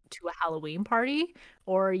go to a Halloween party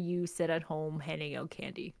or you sit at home handing out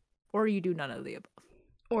candy, or you do none of the above.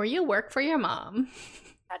 Or you work for your mom.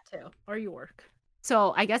 That too. Or you work.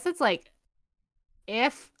 So I guess it's like,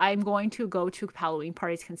 if I'm going to go to Halloween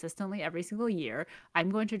parties consistently every single year, I'm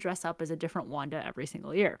going to dress up as a different Wanda every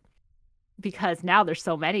single year. Because now there's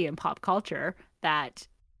so many in pop culture that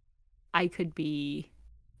I could be...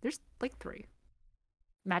 There's like 3.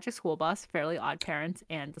 Magic School Bus, Fairly Odd Parents,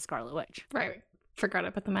 and the Scarlet Witch. Right. Forgot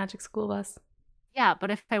about the Magic School Bus. Yeah,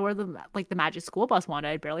 but if I wear the Magic School Bus Wanda,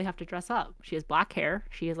 I'd barely have to dress up. She has black hair,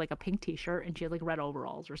 she has like a pink t-shirt, and she has like red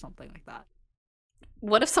overalls or something like that.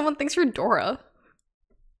 What if someone thinks you're Dora?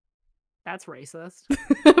 That's racist.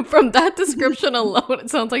 From that description alone,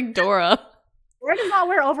 it sounds like Dora. Dora does not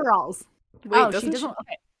wear overalls. Wait, she doesn't.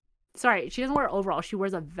 Okay. Sorry, she doesn't wear overalls. She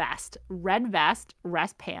wears a vest, red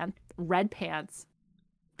pants,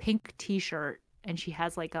 pink t-shirt, and she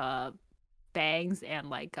has like bangs and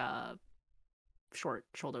like short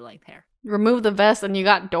shoulder length hair. Remove the vest and you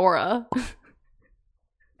got Dora.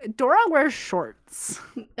 Dora wears shorts.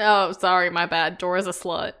 Oh, sorry, my bad. Dora's a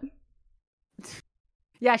slut.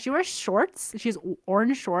 Yeah, she wears shorts. She has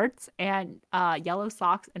orange shorts and yellow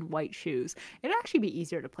socks and white shoes. It'd actually be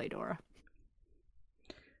easier to play Dora.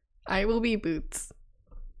 I will be Boots.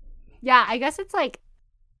 Yeah, I guess it's like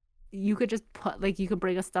you could just put like you could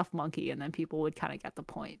bring a stuffed monkey and then people would kind of get the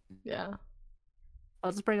point. Yeah.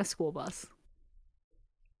 I'll just bring a school bus.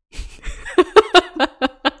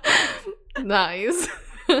 Nice.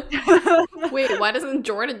 Wait, why doesn't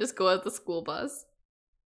Jordan just go as the school bus?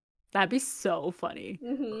 That'd be so funny.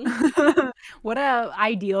 Mm-hmm. What a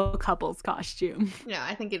ideal couple's costume. Yeah,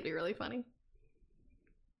 I think it'd be really funny.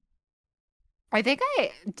 I think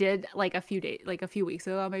I did like a few weeks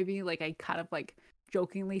ago, maybe like I kind of like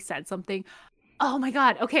jokingly said something. Oh my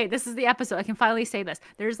god. Okay, this is the episode. I can finally say this.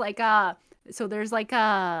 There's like a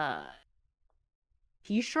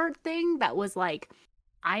t-shirt thing that was like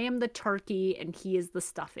I am the turkey and he is the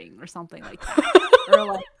stuffing or something like that. Or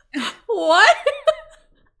like What?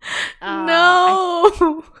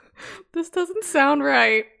 No. This doesn't sound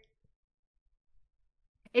right.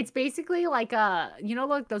 It's basically like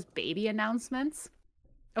like those baby announcements.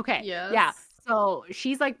 Okay. Yes. Yeah. So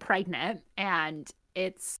she's like pregnant and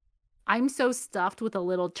it's I'm so stuffed with a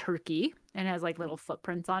little turkey and has like little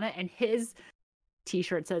footprints on it and his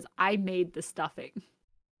t-shirt says I made the stuffing.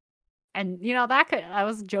 And I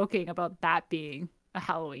was joking about that being a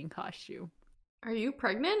Halloween costume. Are you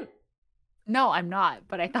pregnant? No, I'm not,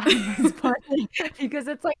 but I thought it was funny because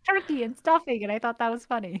it's like turkey and stuffing and I thought that was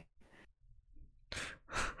funny.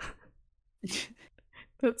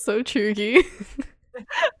 That's so chuggy.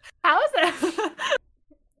 How is it?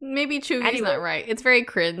 Maybe chuggy's Anyway. not right. It's very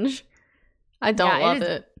cringe. I don't love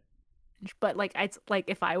it. But like it's like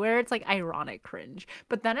if I wear it, it's like ironic cringe.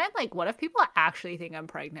 But then I'm like, what if people actually think I'm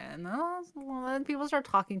pregnant? And then people start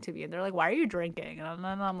talking to me and they're like, why are you drinking? And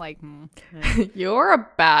then I'm like, You're a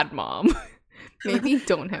bad mom. Maybe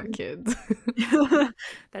don't have kids.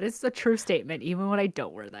 That is a true statement, even when I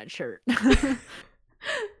don't wear that shirt.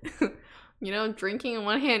 Drinking in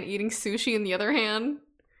one hand, eating sushi in the other hand.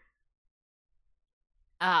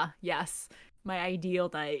 Yes. My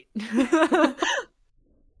ideal night.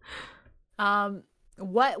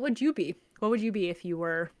 What would you be? What would you be if you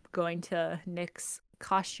were going to Nick's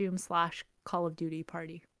costume / Call of Duty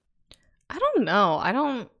party? I don't know. I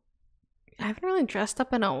haven't really dressed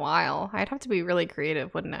up in a while. I'd have to be really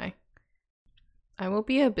creative, wouldn't I? I will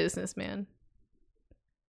be a businessman.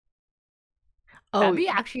 That'd be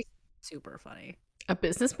actually super funny. A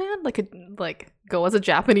businessman? Like go as a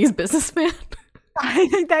Japanese businessman? I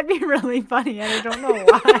think that'd be really funny, and I don't know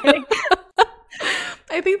why.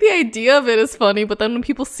 I think the idea of it is funny, but then when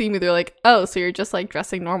people see me, they're like, "Oh, so you're just like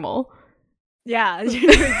dressing normal?" Yeah, this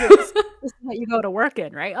is what you go to work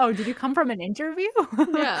in, right? Oh, did you come from an interview?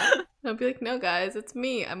 Yeah, I'll be like, "No, guys, it's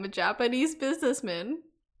me. I'm a Japanese businessman."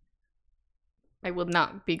 I will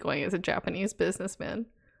not be going as a Japanese businessman.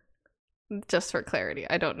 Just for clarity,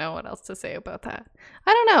 I don't know what else to say about that.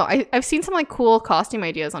 I don't know. I've seen some like cool costume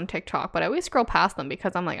ideas on TikTok, but I always scroll past them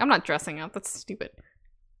because I'm like, I'm not dressing up. That's stupid.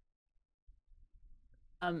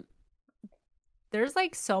 There's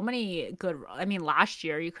like so many good. I mean, last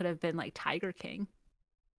year you could have been like Tiger King.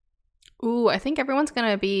 Ooh, I think everyone's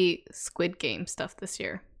gonna be Squid Game stuff this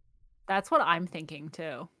year. That's what I'm thinking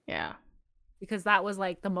too. Yeah. Because that was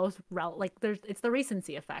like the most it's the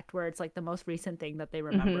recency effect where it's like the most recent thing that they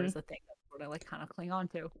remember is the thing that sort of like kind of cling on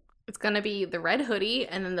to. It's gonna be the red hoodie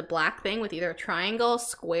and then the black thing with either a triangle,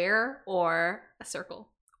 square, or a circle.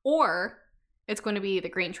 Or it's going to be the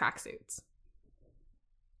green tracksuits.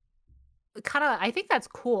 I think that's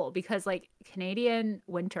cool because like Canadian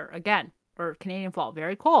winter again or Canadian fall,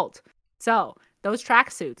 very cold. So those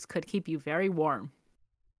tracksuits could keep you very warm.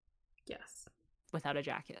 Yes. Without a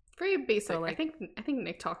jacket. Very basic. So, like, I think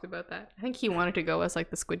Nick talked about that. I think he wanted to go as like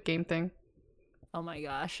the Squid Game thing. Oh my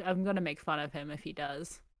gosh, I'm gonna make fun of him if he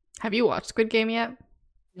does. Have you watched Squid Game yet?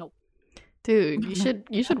 Nope. Dude,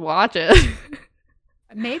 you should watch it.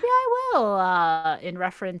 Maybe I will, in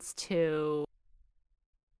reference to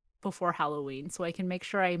before Halloween, so I can make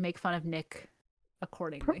sure I make fun of Nick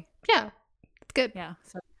accordingly. Yeah. It's good. Yeah.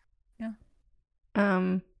 So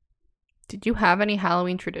yeah. Did you have any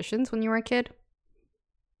Halloween traditions when you were a kid?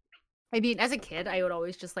 I mean, as a kid, I would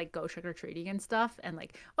always just like go trick or treating and stuff, and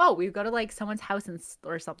like, oh, we'd go to like someone's house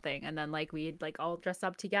or something, and then like we'd like all dress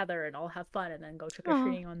up together and all have fun, and then go trick or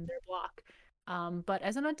treating on their block. But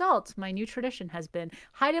as an adult, my new tradition has been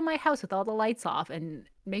hide in my house with all the lights off and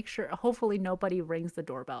make sure, hopefully, nobody rings the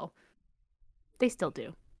doorbell. They still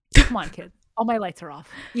do. Come on, kids. All my lights are off.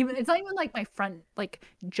 It's not even like my front, like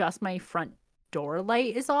just my front door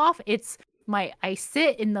light is off. It's I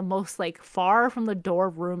sit in the most like far from the door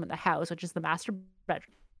room in the house, which is the master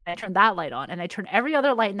bedroom. I turn that light on and I turn every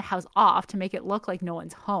other light in the house off to make it look like no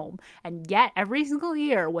one's home. And yet every single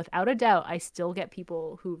year, without a doubt, I still get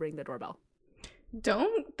people who ring the doorbell.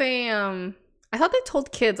 Don't they I thought they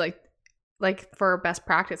told kids like like for best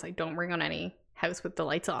practice, like don't ring on any house with the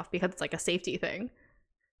lights off because it's like a safety thing.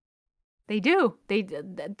 They do.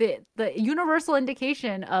 The universal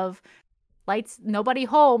indication of lights, nobody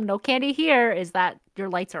home, no candy here, is that your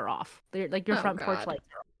lights are off. They're, like your front porch lights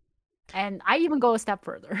are off. And I even go a step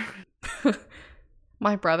further.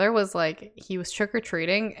 My brother was like, he was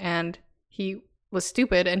trick-or-treating and he was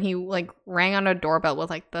stupid and he like rang on a doorbell with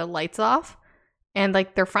like the lights off, and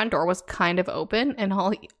like their front door was kind of open, and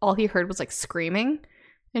all he heard was like screaming,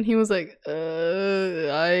 and he was like,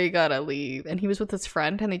 I gotta leave. And he was with his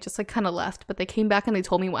friend and they just like kind of left, but they came back and they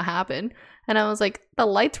told me what happened, and I was like, the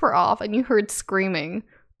lights were off and you heard screaming.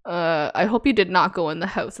 I hope you did not go in the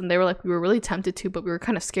house. And they were like, we were really tempted to, but we were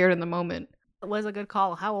kind of scared in the moment. It was a good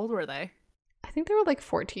call. How old were they? I think they were like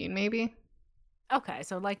 14 maybe. Okay,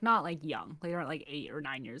 so like not like young. They weren't like 8 or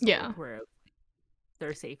 9 years Yeah. old, where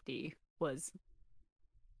their safety was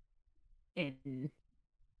in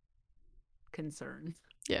concern.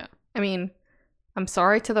 Yeah. I mean, I'm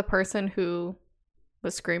sorry to the person who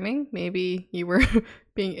was screaming. Maybe you were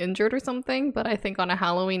being injured or something, but I think on a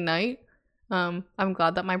Halloween night, I'm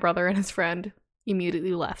glad that my brother and his friend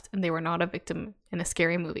immediately left and they were not a victim in a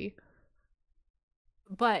scary movie.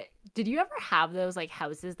 But did you ever have those like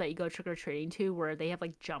houses that you go trick-or-treating to where they have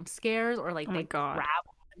like jump scares, or like Oh my they God. grab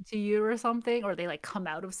onto you or something, or they like come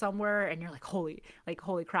out of somewhere and you're like, holy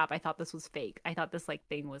crap, I thought this was fake. I thought this like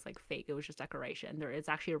thing was like fake. It was just decoration. There is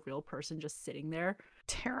actually a real person just sitting there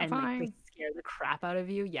Terrifying. and like just scare the crap out of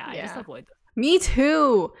you. Yeah, I just avoid them. Me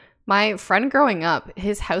too. My friend growing up,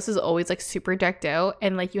 his house is always like super decked out,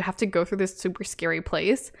 and like you have to go through this super scary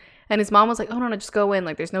place. And his mom was like, "Oh no, just go in.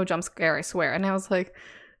 Like there's no jump scare, I swear." And I was like,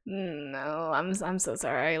 "No, I'm so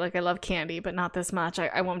sorry. Like I love candy, but not this much.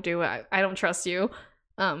 I won't do it. I don't trust you."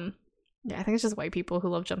 Yeah, I think it's just white people who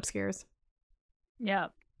love jump scares. Yeah,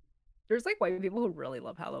 there's like white people who really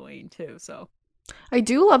love Halloween too. So I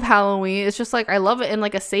do love Halloween. It's just like I love it in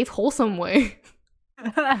like a safe, wholesome way.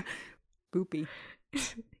 Spoopy.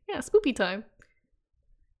 Yeah, spoopy time.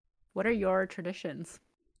 What are your traditions?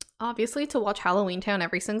 Obviously, to watch Halloween Town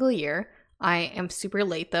every single year. I am super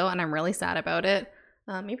late though, and I'm really sad about it.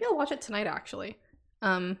 Maybe I'll watch it tonight actually.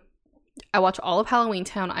 I watch all of Halloween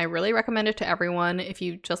Town. I really recommend it to everyone if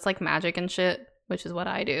you just like magic and shit, which is what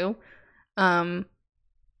I do. And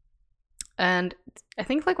I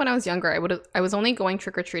think like when I was younger, I was only going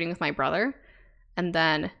trick-or-treating with my brother, and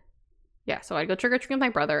then so I'd go trick-or-treating with my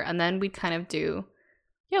brother, and then we'd kind of do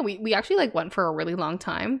we actually like went for a really long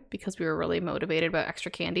time because we were really motivated about extra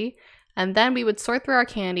candy. And then we would sort through our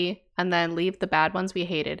candy and then leave the bad ones we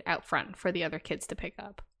hated out front for the other kids to pick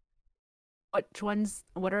up.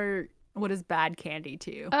 What is bad candy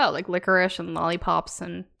to you? Oh, like licorice and lollipops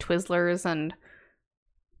and Twizzlers and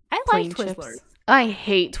I like Twizzlers. Chips. I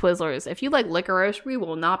hate Twizzlers. If you like licorice, we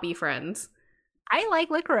will not be friends. I like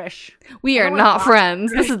licorice. We are not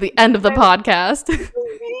friends. This is the end of the podcast.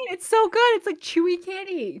 It's so good. It's like chewy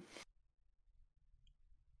candy.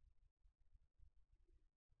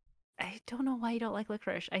 I don't know why you don't like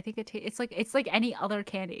licorice. I think it's like any other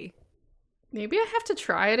candy. Maybe I have to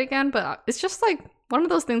try it again, but it's just like one of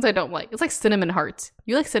those things I don't like. It's like cinnamon hearts.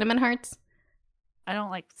 You like cinnamon hearts? I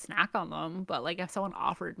don't like snack on them, but like if someone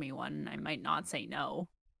offered me one, I might not say no.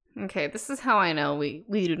 Okay, this is how I know we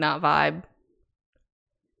do not vibe.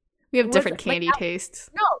 We have different candy tastes.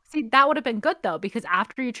 No, see, that would have been good though, because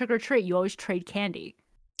after you trick or treat, you always trade candy.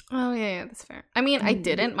 Oh yeah, that's fair. I mean, I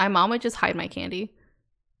didn't. My mom would just hide my candy.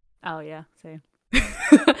 Oh yeah, same.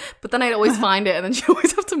 But then I'd always find it, and then she'd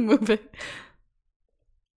always have to move it.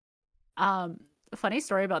 Funny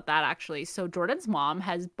story about that actually. So Jordan's mom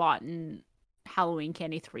has bought Halloween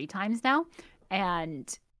candy 3 times now,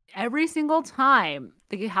 and every single time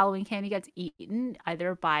the Halloween candy gets eaten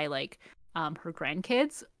either by like her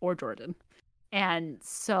grandkids or Jordan. And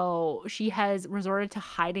so she has resorted to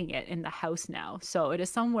hiding it in the house now. So it is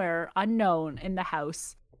somewhere unknown in the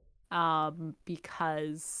house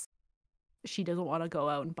because she doesn't want to go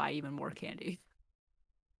out and buy even more candy.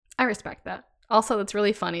 I respect that. Also, it's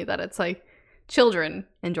really funny that it's like children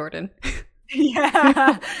and Jordan.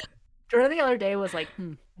 Yeah. Jordan the other day was like,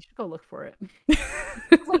 I should go look for it.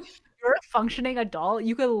 Like, you're a functioning adult.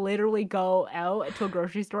 You could literally go out to a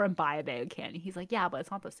grocery store and buy a bag of candy. He's like, yeah, but it's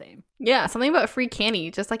not the same. Yeah, something about free candy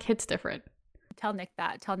just like hits different. Tell Nick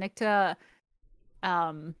that. Tell Nick to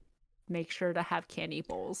make sure to have candy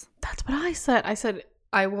bowls. That's what I said. I said,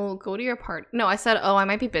 I will go to your party. No, I said, oh, I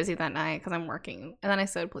might be busy that night because I'm working. And then I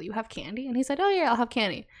said, will you have candy? And he said, oh, yeah, I'll have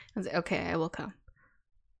candy. I was like, okay, I will come.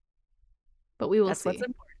 But we will see. What's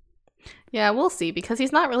important. Yeah, we'll see because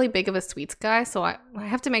he's not really big of a sweets guy. So I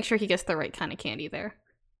have to make sure he gets the right kind of candy there.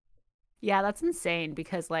 Yeah, that's insane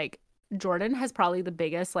because like Jordan has probably the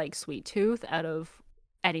biggest like sweet tooth out of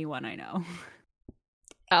anyone I know.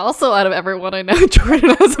 Also, out of everyone I know,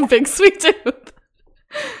 Jordan has a big sweet tooth.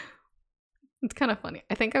 It's kind of funny.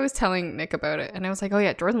 I think I was telling Nick about it, and I was like, oh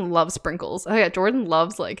yeah, Jordan loves sprinkles. Oh yeah, Jordan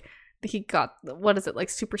loves, like, he got, what is it, like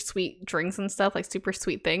super sweet drinks and stuff, like super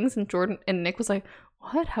sweet things. And Jordan and Nick was like,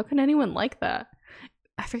 what? How can anyone like that?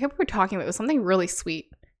 I forget what we were talking about. It was something really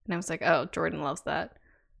sweet. And I was like, oh, Jordan loves that.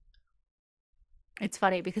 It's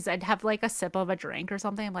funny because I'd have like a sip of a drink or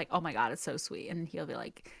something. I'm like, oh my God, it's so sweet. And he'll be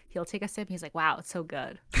like, he'll take a sip. He's like, wow, it's so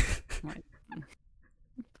good. I'm like,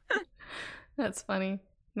 That's funny.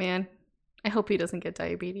 Man, I hope he doesn't get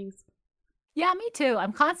diabetes. yeah, me too.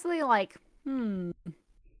 I'm constantly like,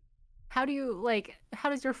 how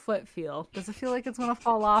does your foot feel? Does it feel like it's going to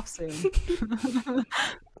fall off soon?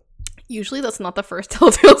 Usually that's not the first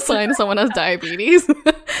telltale sign someone has diabetes.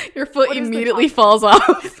 Your foot What is the immediately falls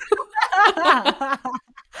off.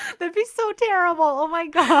 That'd be so terrible. Oh my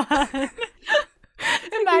God.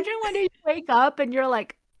 Imagine when you wake up and you're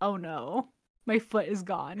like, oh no, my foot is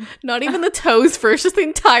gone. Not even the toes first, just the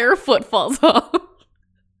entire foot falls off.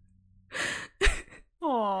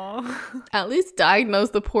 Oh. At least diagnose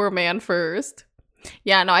the poor man first.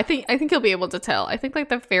 Yeah, no, I think he'll be able to tell. I think like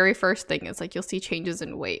the very first thing is like you'll see changes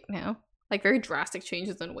in weight now. Like very drastic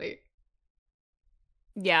changes in weight.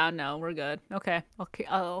 Yeah, no, we're good. Okay.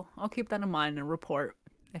 I'll keep that in mind and report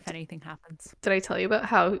if anything happens. Did I tell you about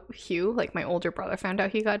how Hugh, like my older brother, found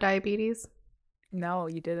out he got diabetes? No,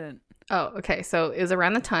 you didn't. Oh, okay. So it was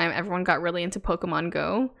around the time everyone got really into Pokemon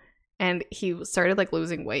Go, and he started like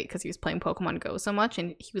losing weight because he was playing Pokemon Go so much,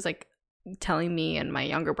 and he was like telling me and my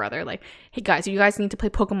younger brother like, hey guys, you guys need to play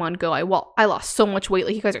Pokemon Go. I lost so much weight,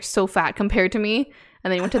 like you guys are so fat compared to me.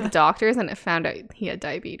 And then he went to the doctors and it found out he had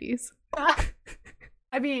diabetes.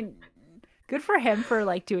 I mean, good for him for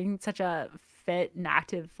like doing such a fit and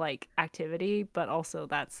active like activity, but also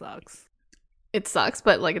that sucks. It sucks,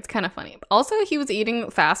 but like it's kind of funny. Also, he was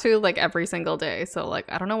eating fast food like every single day, so like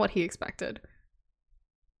I don't know what he expected.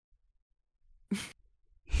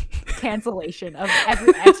 Cancellation of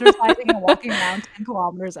every exercising and walking around 10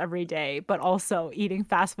 kilometers every day, but also eating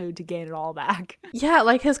fast food to gain it all back. Yeah,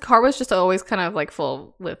 like his car was just always kind of like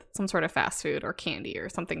full with some sort of fast food or candy or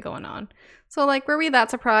something going on. So like, were we that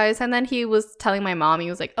surprised? And then he was telling my mom, he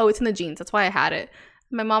was like, oh, it's in the genes, that's why I had it.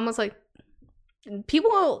 And my mom was like,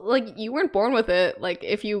 people, like, you weren't born with it. Like,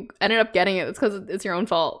 if you ended up getting it, it's because it's your own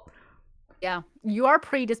fault. Yeah, you are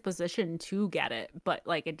predispositioned to get it, but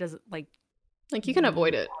like it doesn't like you can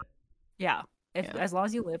avoid it. Yeah, as long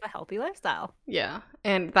as you live a healthy lifestyle. Yeah,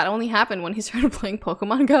 and that only happened when he started playing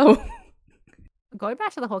Pokemon Go. Going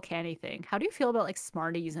back to the whole candy thing, how do you feel about like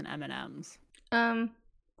Smarties and M&Ms?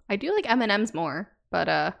 I do like M&Ms more, but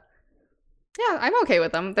yeah, I'm okay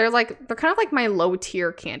with them. They're kind of like my low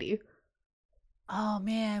tier candy. Oh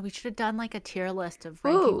man, we should have done like a tier list of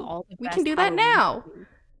ranking all the we best can do that Halloween now. food.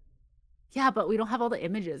 Yeah, but we don't have all the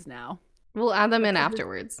images now. We'll add them in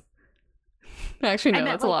afterwards. Actually, no,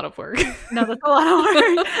 that's a lot of work. No, that's a lot of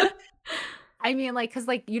work. I mean, like, because,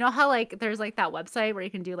 like, you know how, like, there's, like, that website where you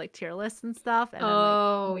can do, like, tier lists and stuff? And then,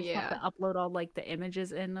 like, you have to upload all, like, the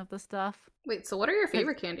images in of the stuff. Wait, so what are your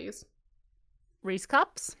favorite candies? Reese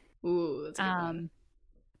Cups. Ooh, that's a good one.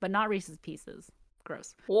 But not Reese's Pieces.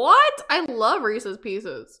 Gross. What? I love Reese's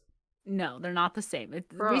Pieces. No, they're not the same.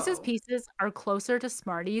 Reese's Pieces are closer to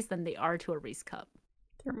Smarties than they are to a Reese Cup.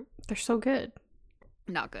 They're so good.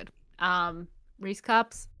 Not good. Reese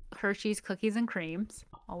Cups, Hershey's Cookies and Creams.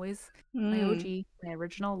 Always my OG, my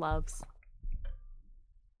original loves.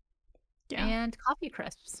 Yeah. And Coffee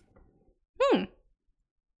Crisps. I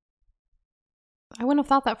wouldn't have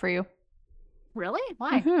thought that for you. Really?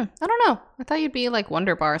 Why? I don't know. I thought you'd be like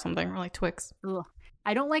Wonder Bar or something, or like Twix. Ugh.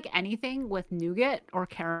 I don't like anything with nougat or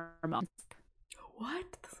caramel.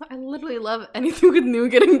 What? I literally love anything with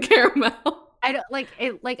nougat and caramel. I don't like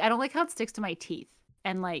it. Like I don't like how it sticks to my teeth,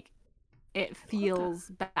 and like it feels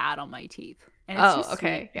bad on my teeth. And it's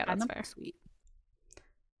okay. Sweet. Yeah, that's fair. Sweet.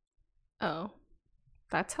 Oh,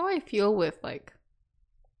 that's how I feel with like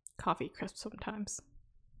coffee crisps sometimes.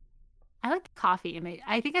 I like coffee.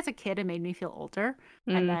 I think as a kid it made me feel older,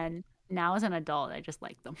 and then now as an adult I just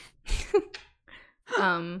like them.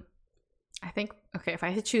 I think if I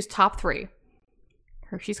had to choose top 3,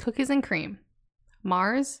 Hershey's Cookies and Cream,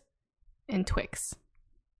 Mars, and Twix.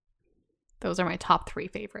 Those are my top 3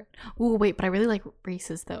 favorite. Ooh, wait, but I really like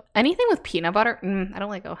Reese's though. Anything with peanut butter, I don't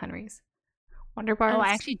like O. Henry's. Wonder Bars. Oh, I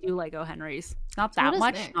actually do like O. Henry's. Not that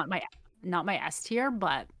much. Not my S tier,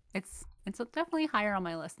 but it's definitely higher on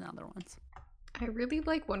my list than other ones. I really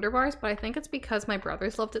like Wonder Bars, but I think it's because my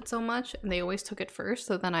brothers loved it so much and they always took it first.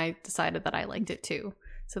 So then I decided that I liked it too.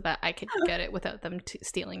 so that I could get it without them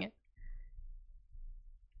stealing it.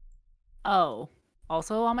 Oh,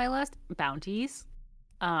 also on my list, bounties.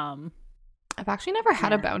 I've actually never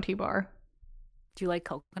had a Yeah. Bounty bar. Do you like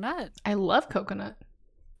coconut? I love coconut.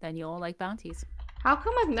 Then you'll like bounties. How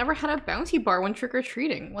come I've never had a Bounty bar when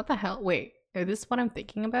trick-or-treating? What the hell? Wait, is this what I'm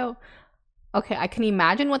thinking about? Okay, I can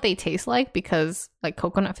imagine what they taste like because like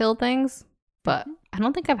coconut-filled things, but I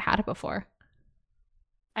don't think I've had it before.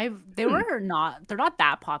 They're not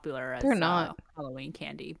that popular as They're not. Halloween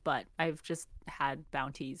candy, but I've just had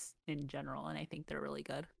bounties in general, and I think they're really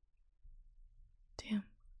good. Damn.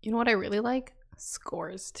 You know what I really like?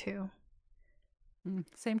 Scores too.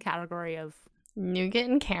 Same category of Nougat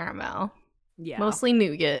and caramel. yeah. Mostly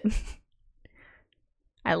nougat.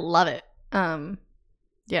 I love it.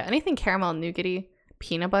 Yeah, anything caramel, nougaty,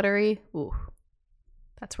 peanut buttery. Ooh,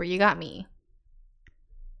 that's where you got me.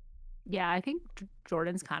 Yeah, I think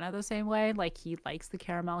Jordan's kind of the same way. Like he likes the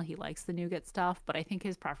caramel, he likes the nougat stuff, but I think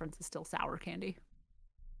his preference is still sour candy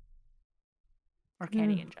or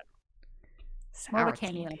candy in general. More of a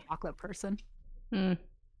candy and a chocolate person.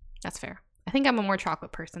 That's fair. I think I'm a more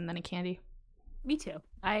chocolate person than a candy. Me too.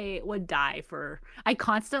 I would die for. I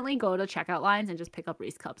constantly go to checkout lines and just pick up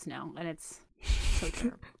Reese cups now, and it's so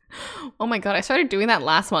terrible. Oh my god, I started doing that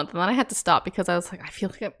last month, and then I had to stop because I was like, I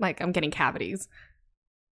feel like I'm getting cavities.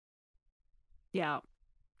 Yeah.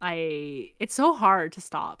 It's so hard to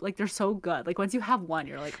stop. Like they're so good. Like once you have one,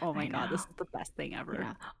 you're like, oh my god, this is the best thing ever.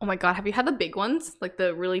 Yeah. Oh my god, have you had the big ones? Like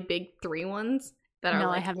the really big 3 ones that are No,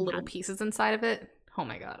 I like haven't little had. pieces inside of it? Oh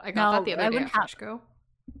my god, I got that the No, I other day wouldn't at have. Freshco.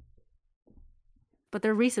 But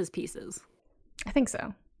they're Reese's Pieces. I think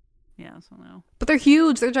so. Yeah, so no. But they're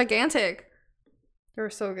huge. They're gigantic. They're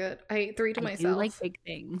so good. I ate 3 to I myself. do like big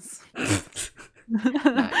things.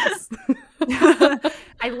 Nice.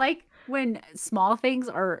 I like when small things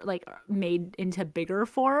are like made into bigger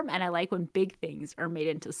form, and I like when big things are made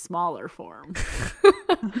into smaller form.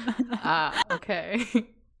 Okay.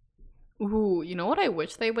 Ooh, you know what I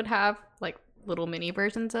wish they would have? Like little mini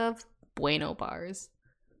versions of? Bueno bars.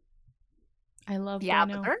 I love Yeah,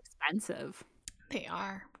 Bueno. but they're expensive. They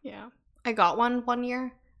are, yeah. I got one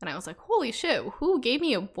year, and I was like, holy shit, who gave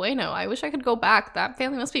me a Bueno? I wish I could go back. That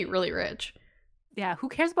family must be really rich. Yeah, who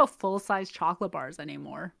cares about full-size chocolate bars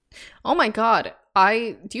anymore? Oh my god.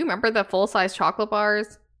 Do you remember the full-size chocolate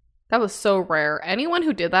bars? That was so rare. Anyone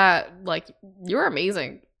who did that, like, you're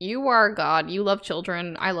amazing. You are God. You love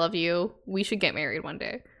children. I love you. We should get married one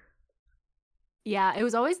day. Yeah, it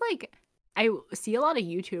was always like I see a lot of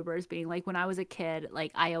YouTubers being like, when I was a kid,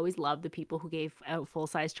 like I always loved the people who gave out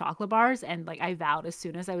full-size chocolate bars, and like I vowed as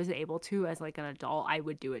soon as I was able to as like an adult, I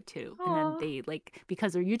would do it too. And then Aw. they like,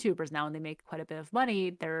 because they're YouTubers now and they make quite a bit of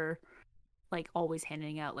money, they're like always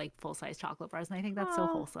handing out like full-size chocolate bars, and I think that's so Aw.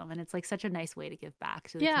 wholesome, and it's like such a nice way to give back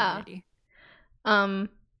to the Yeah. community.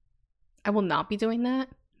 I will not be doing that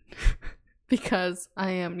because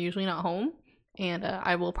I am usually not home, and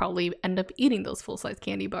I will probably end up eating those full-size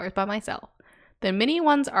candy bars by myself. The mini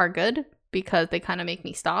ones are good because they kind of make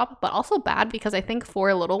me stop, but also bad because I think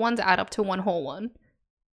 4 little ones add up to one whole one.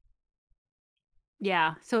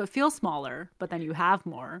 Yeah, so it feels smaller, but then you have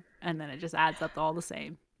more, and then it just adds up to all the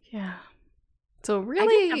same. Yeah. So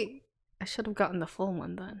really, I should have gotten the full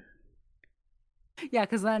one then. Yeah,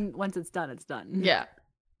 because then once it's done, it's done. Yeah.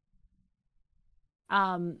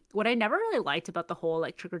 What I never really liked about the whole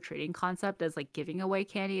like trick-or-treating concept as like giving away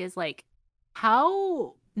candy is like,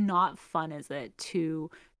 how not fun is it to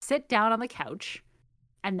sit down on the couch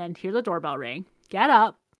and then hear the doorbell ring, get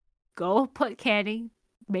up, go put candy,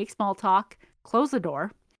 make small talk, close the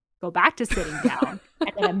door, go back to sitting down,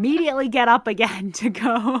 and then immediately get up again to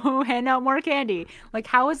go hand out more candy. Like,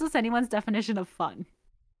 how is this anyone's definition of fun?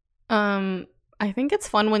 I think it's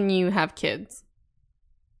fun when you have kids.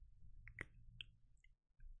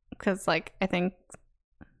 Because, like, I think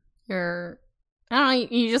I don't know,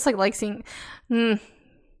 you just, like seeing, I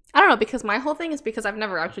don't know, because my whole thing is because I've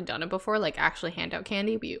never actually done it before, like, actually hand out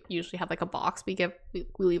candy. We usually have, like, a box we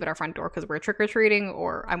leave at our front door because we're trick-or-treating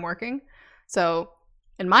or I'm working. So,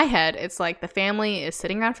 in my head, it's like the family is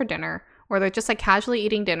sitting around for dinner, or they're just, like, casually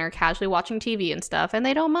eating dinner, casually watching TV and stuff, and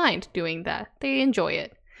they don't mind doing that. They enjoy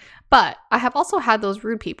it. But I have also had those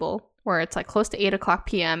rude people where it's like close to 8 o'clock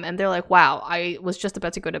p.m. and they're like, wow, I was just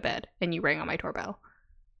about to go to bed and you rang on my doorbell.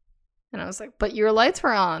 And I was like, but your lights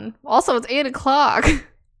were on. Also, it's 8 o'clock.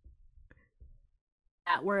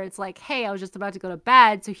 Where it's like, hey, I was just about to go to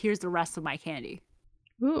bed, so here's the rest of my candy.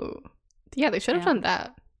 Ooh. Yeah, they should have done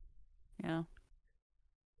that. Yeah.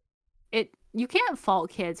 You can't fault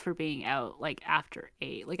kids for being out like after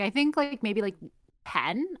 8. Like I think like maybe like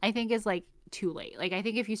 10, I think is like too late. Like I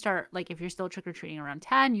think if you start like if you're still trick or treating around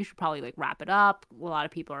 10, you should probably like wrap it up. A lot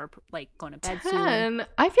of people are like going to bed soon. 10.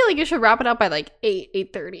 I feel like you should wrap it up by like 8,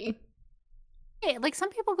 8:30. Hey, like some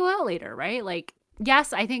people go out later, right? Like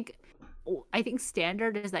yes, I think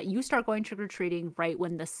standard is that you start going trick or treating right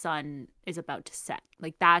when the sun is about to set.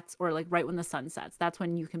 Like that's or like right when the sun sets. That's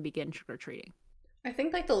when you can begin trick or treating. I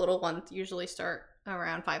think like the little ones usually start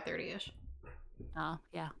around 5:30ish. Oh,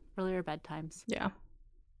 yeah. Earlier bedtimes. Yeah.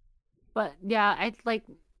 But yeah, I like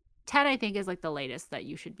 10 I think is like the latest that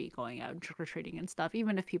you should be going out and trick or treating and stuff,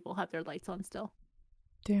 even if people have their lights on still.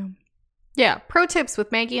 Damn. Yeah, pro tips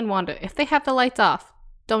with Maggie and Wanda. If they have the lights off,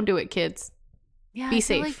 don't do it, kids. Yeah, Be I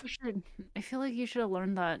safe. feel like you should have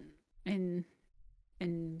learned that in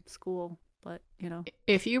school, but you know.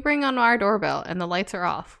 If you ring on our doorbell and the lights are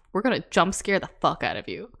off, we're gonna jump scare the fuck out of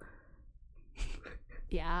you.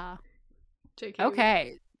 Yeah. JK.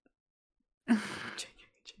 Okay.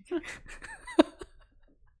 JK.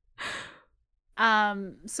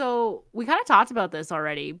 So we kind of talked about this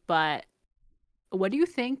already, but what do you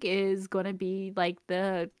think is going to be like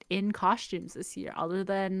the in costumes this year, other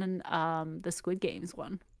than the Squid Games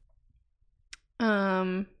one?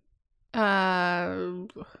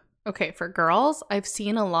 Okay, for girls, I've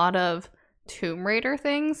seen a lot of Tomb Raider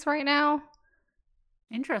things right now.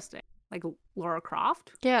 Interesting. Like Lara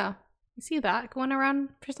Croft? Yeah. You see that going around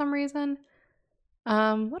for some reason?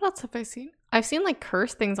 What else have I seen? I've seen like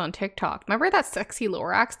curse things on TikTok. Remember that sexy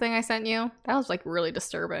Lorax thing I sent you? That was like really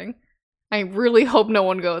disturbing. I really hope no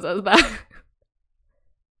one goes as that.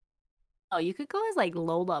 Oh, you could go as like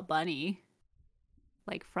Lola Bunny.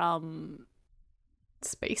 Like from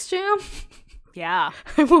Space Jam? Yeah.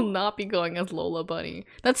 I will not be going as Lola Bunny.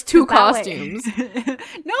 That's two costumes.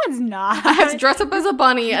 No, it's not. I have to dress up as a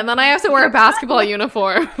bunny and then I have to wear a basketball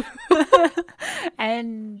uniform.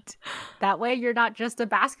 And that way you're not just a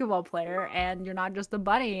basketball player and you're not just a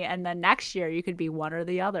bunny, and then next year you could be one or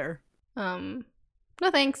the other. No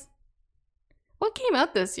thanks. What came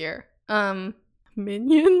out this year?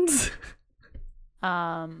 Minions?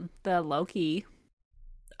 The Loki.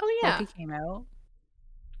 Oh yeah. Loki came out.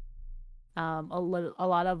 A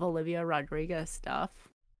lot of Olivia Rodrigo stuff.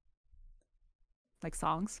 Like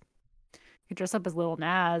songs. You could dress up as Lil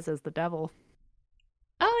Nas as the devil.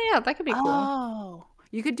 Oh yeah, that could be cool. Oh,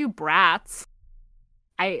 you could do Bratz.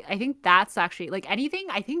 I think that's actually like anything.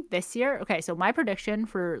 I think this year. Okay, so my prediction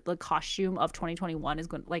for the costume of 2021 is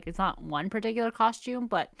going like it's not one particular costume,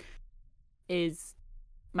 but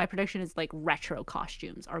my prediction is like retro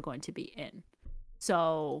costumes are going to be in.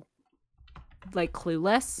 So like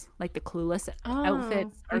Clueless, like the Clueless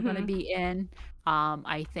outfits are going to be in.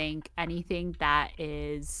 I think anything that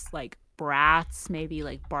is like Bratz, maybe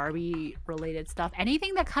like Barbie related stuff,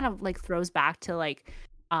 anything that kind of like throws back to like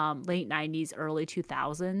late 90s, early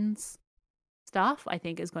 2000s stuff, I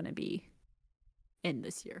think is going to be in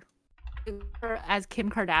this year. As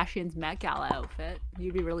Kim Kardashian's Met Gala outfit,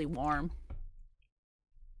 you'd be really warm.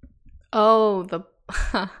 Oh,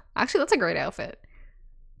 actually, that's a great outfit.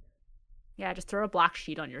 Yeah, just throw a black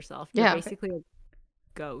sheet on yourself. You're basically a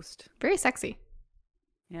ghost. Very sexy.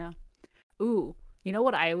 Yeah. Ooh, you know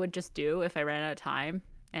what I would just do if I ran out of time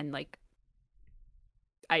and like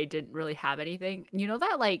I didn't really have anything? You know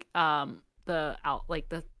that like the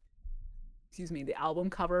album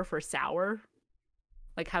cover for Sour?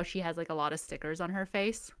 Like how she has like a lot of stickers on her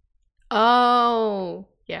face? Oh,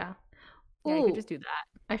 yeah. Yeah, you could just do that.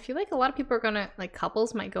 I feel like a lot of people are gonna like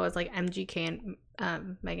couples might go as like MGK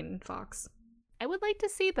and Megan Fox. I would like to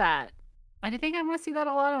see that. I think I'm gonna see that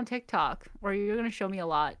a lot on TikTok. Or you're gonna show me a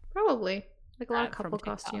lot. Probably. Like a lot of couple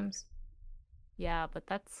TikTok. costumes. Yeah, but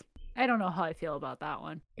I don't know how I feel about that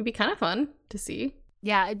one. It'd be kind of fun to see.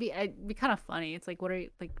 Yeah, it'd be kind of funny. It's like, what are you,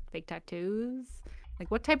 like fake tattoos? Like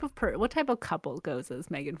what type of couple goes as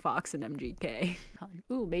Megan Fox and MGK?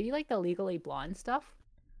 Ooh, maybe like the Legally Blonde stuff.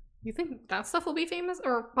 You think that stuff will be famous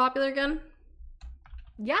or popular again?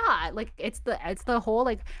 Yeah, like it's the whole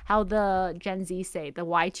like how the Gen Z say the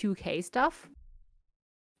Y2K stuff.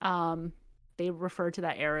 They refer to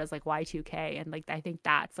that era as like Y2K, and like I think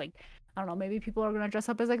that's like I don't know, maybe people are gonna dress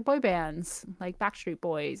up as like boy bands, like Backstreet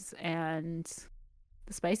Boys, and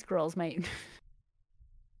the Spice Girls might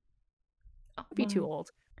be too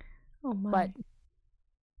old. Oh my! But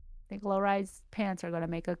I think low-rise pants are gonna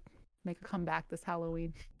make a comeback this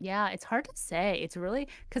Halloween. Yeah, it's hard to say. It's really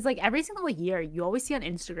because like every single year you always see on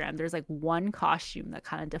Instagram there's like one costume that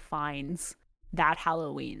kind of defines that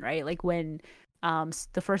Halloween, right? Like when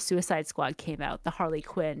the first Suicide Squad came out, the Harley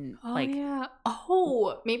Quinn. Oh like, yeah.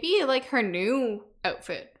 Oh, maybe like her new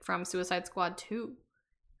outfit from Suicide Squad 2.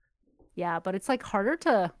 Yeah, but it's like harder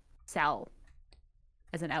to sell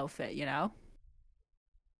as an outfit, you know?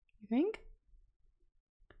 You think?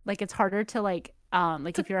 Like it's harder to like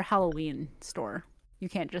if you're a Halloween store, you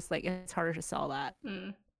can't just like it's harder to sell that.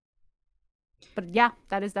 Mm. But yeah,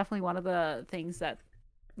 that is definitely one of the things that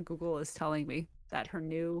Google is telling me, that her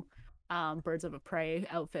new Birds of a Prey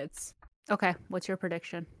outfits. Okay, what's your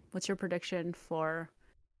prediction? What's your prediction for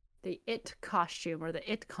the It costume or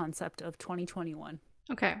the It concept of 2021?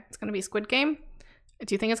 Okay, it's gonna be Squid Game.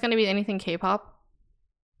 Do you think it's gonna be anything K-pop?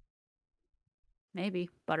 Maybe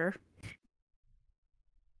butter.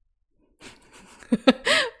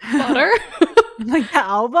 Butter? Like the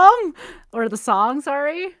album or the song?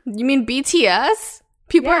 Sorry. You mean BTS?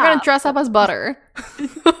 People are gonna dress up as butter.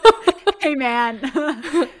 Hey man,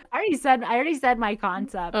 I already said my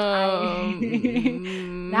concept. Now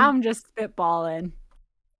I'm just spitballing.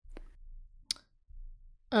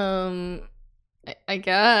 I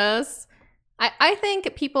guess. I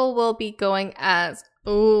think people will be going as.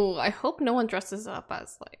 Oh, I hope no one dresses up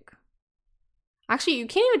as like. Actually, you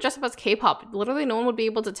can't even dress up as K-pop. Literally, no one would be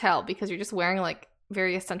able to tell because you're just wearing like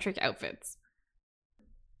very eccentric outfits.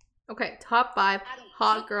 Okay, top 5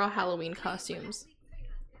 hot girl Halloween costumes.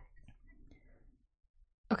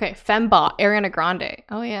 Okay, Fembot, Ariana Grande.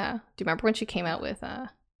 Oh yeah. Do you remember when she came out with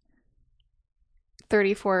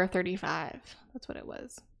 34 or 35? That's what it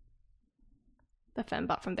was. The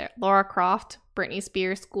Fembot from there. Laura Croft, Britney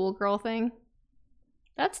Spears schoolgirl thing.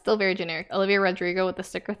 That's still very generic. Olivia Rodrigo with the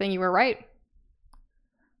sticker thing. You were right.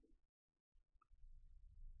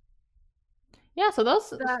 Yeah, so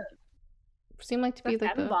those seem like to be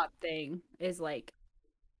like the Fembot thing is like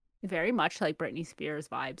very much like Britney Spears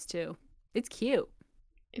vibes too. It's cute.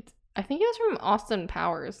 I think it was from Austin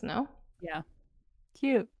Powers, no? Yeah.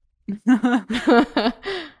 Cute.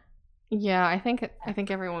 Yeah, I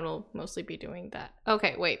think everyone will mostly be doing that.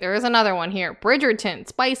 Okay, wait, there is another one here. Bridgerton,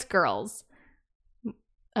 Spice Girls.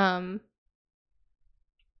 I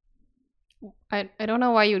don't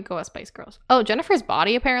know why you would go as Spice Girls. Oh, Jennifer's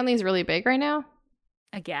Body apparently is really big right now.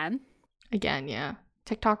 Again, yeah.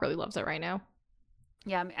 TikTok really loves it right now.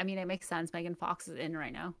 Yeah, I mean, it makes sense. Megan Fox is in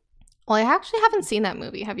right now. Well, I actually haven't seen that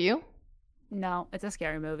movie. Have you? No, it's a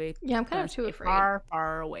scary movie. Yeah, I'm kind of too afraid.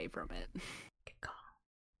 Far away from it. Good call.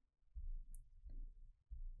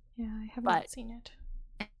 Yeah, I haven't seen it.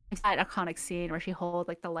 It's that iconic scene where she holds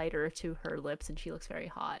like the lighter to her lips and she looks very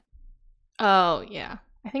hot. Oh, yeah.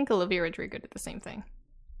 I think Olivia Rodrigo did the same thing.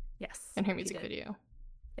 Yes. In her music video.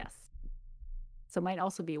 Yes. So might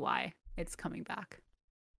also be why it's coming back.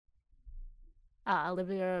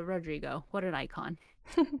 Olivia Rodrigo. What an icon.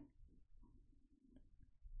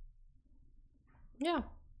 Yeah.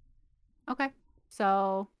 Okay.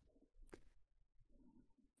 So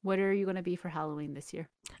what are you going to be for Halloween this year?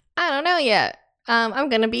 I don't know yet. I'm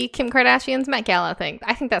going to be Kim Kardashian's Met Gala thing.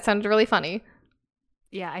 I think that sounded really funny.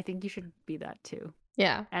 Yeah, I think you should be that too.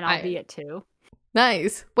 Yeah. And I'll be it too.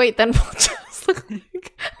 Nice. Wait, then we'll just look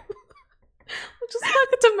like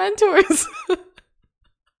Dementors.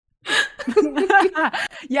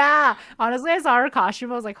 Yeah. Honestly, I saw her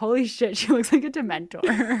costume. I was like, holy shit, she looks like a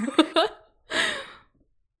Dementor.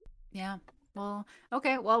 Yeah. Well,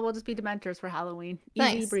 okay. Well, we'll just be Dementors for Halloween.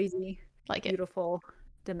 Easy Nice. breezy. Like beautiful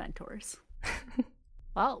Dementors.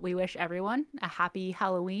 Well, we wish everyone a happy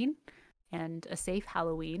Halloween and a safe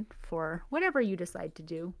Halloween for whatever you decide to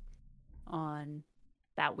do on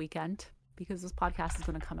that weekend, because this podcast is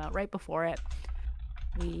going to come out right before it.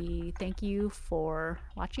 We thank you for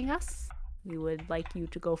watching us. We would like you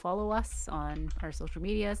to go follow us on our social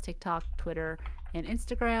medias, TikTok, Twitter, and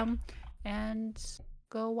Instagram, and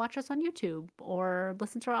go watch us on YouTube or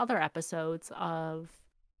listen to our other episodes on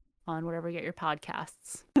wherever you get your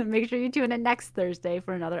podcasts. Make sure you tune in next Thursday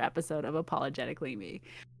for another episode of Apologetically Me.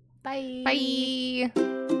 Bye.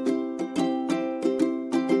 Bye.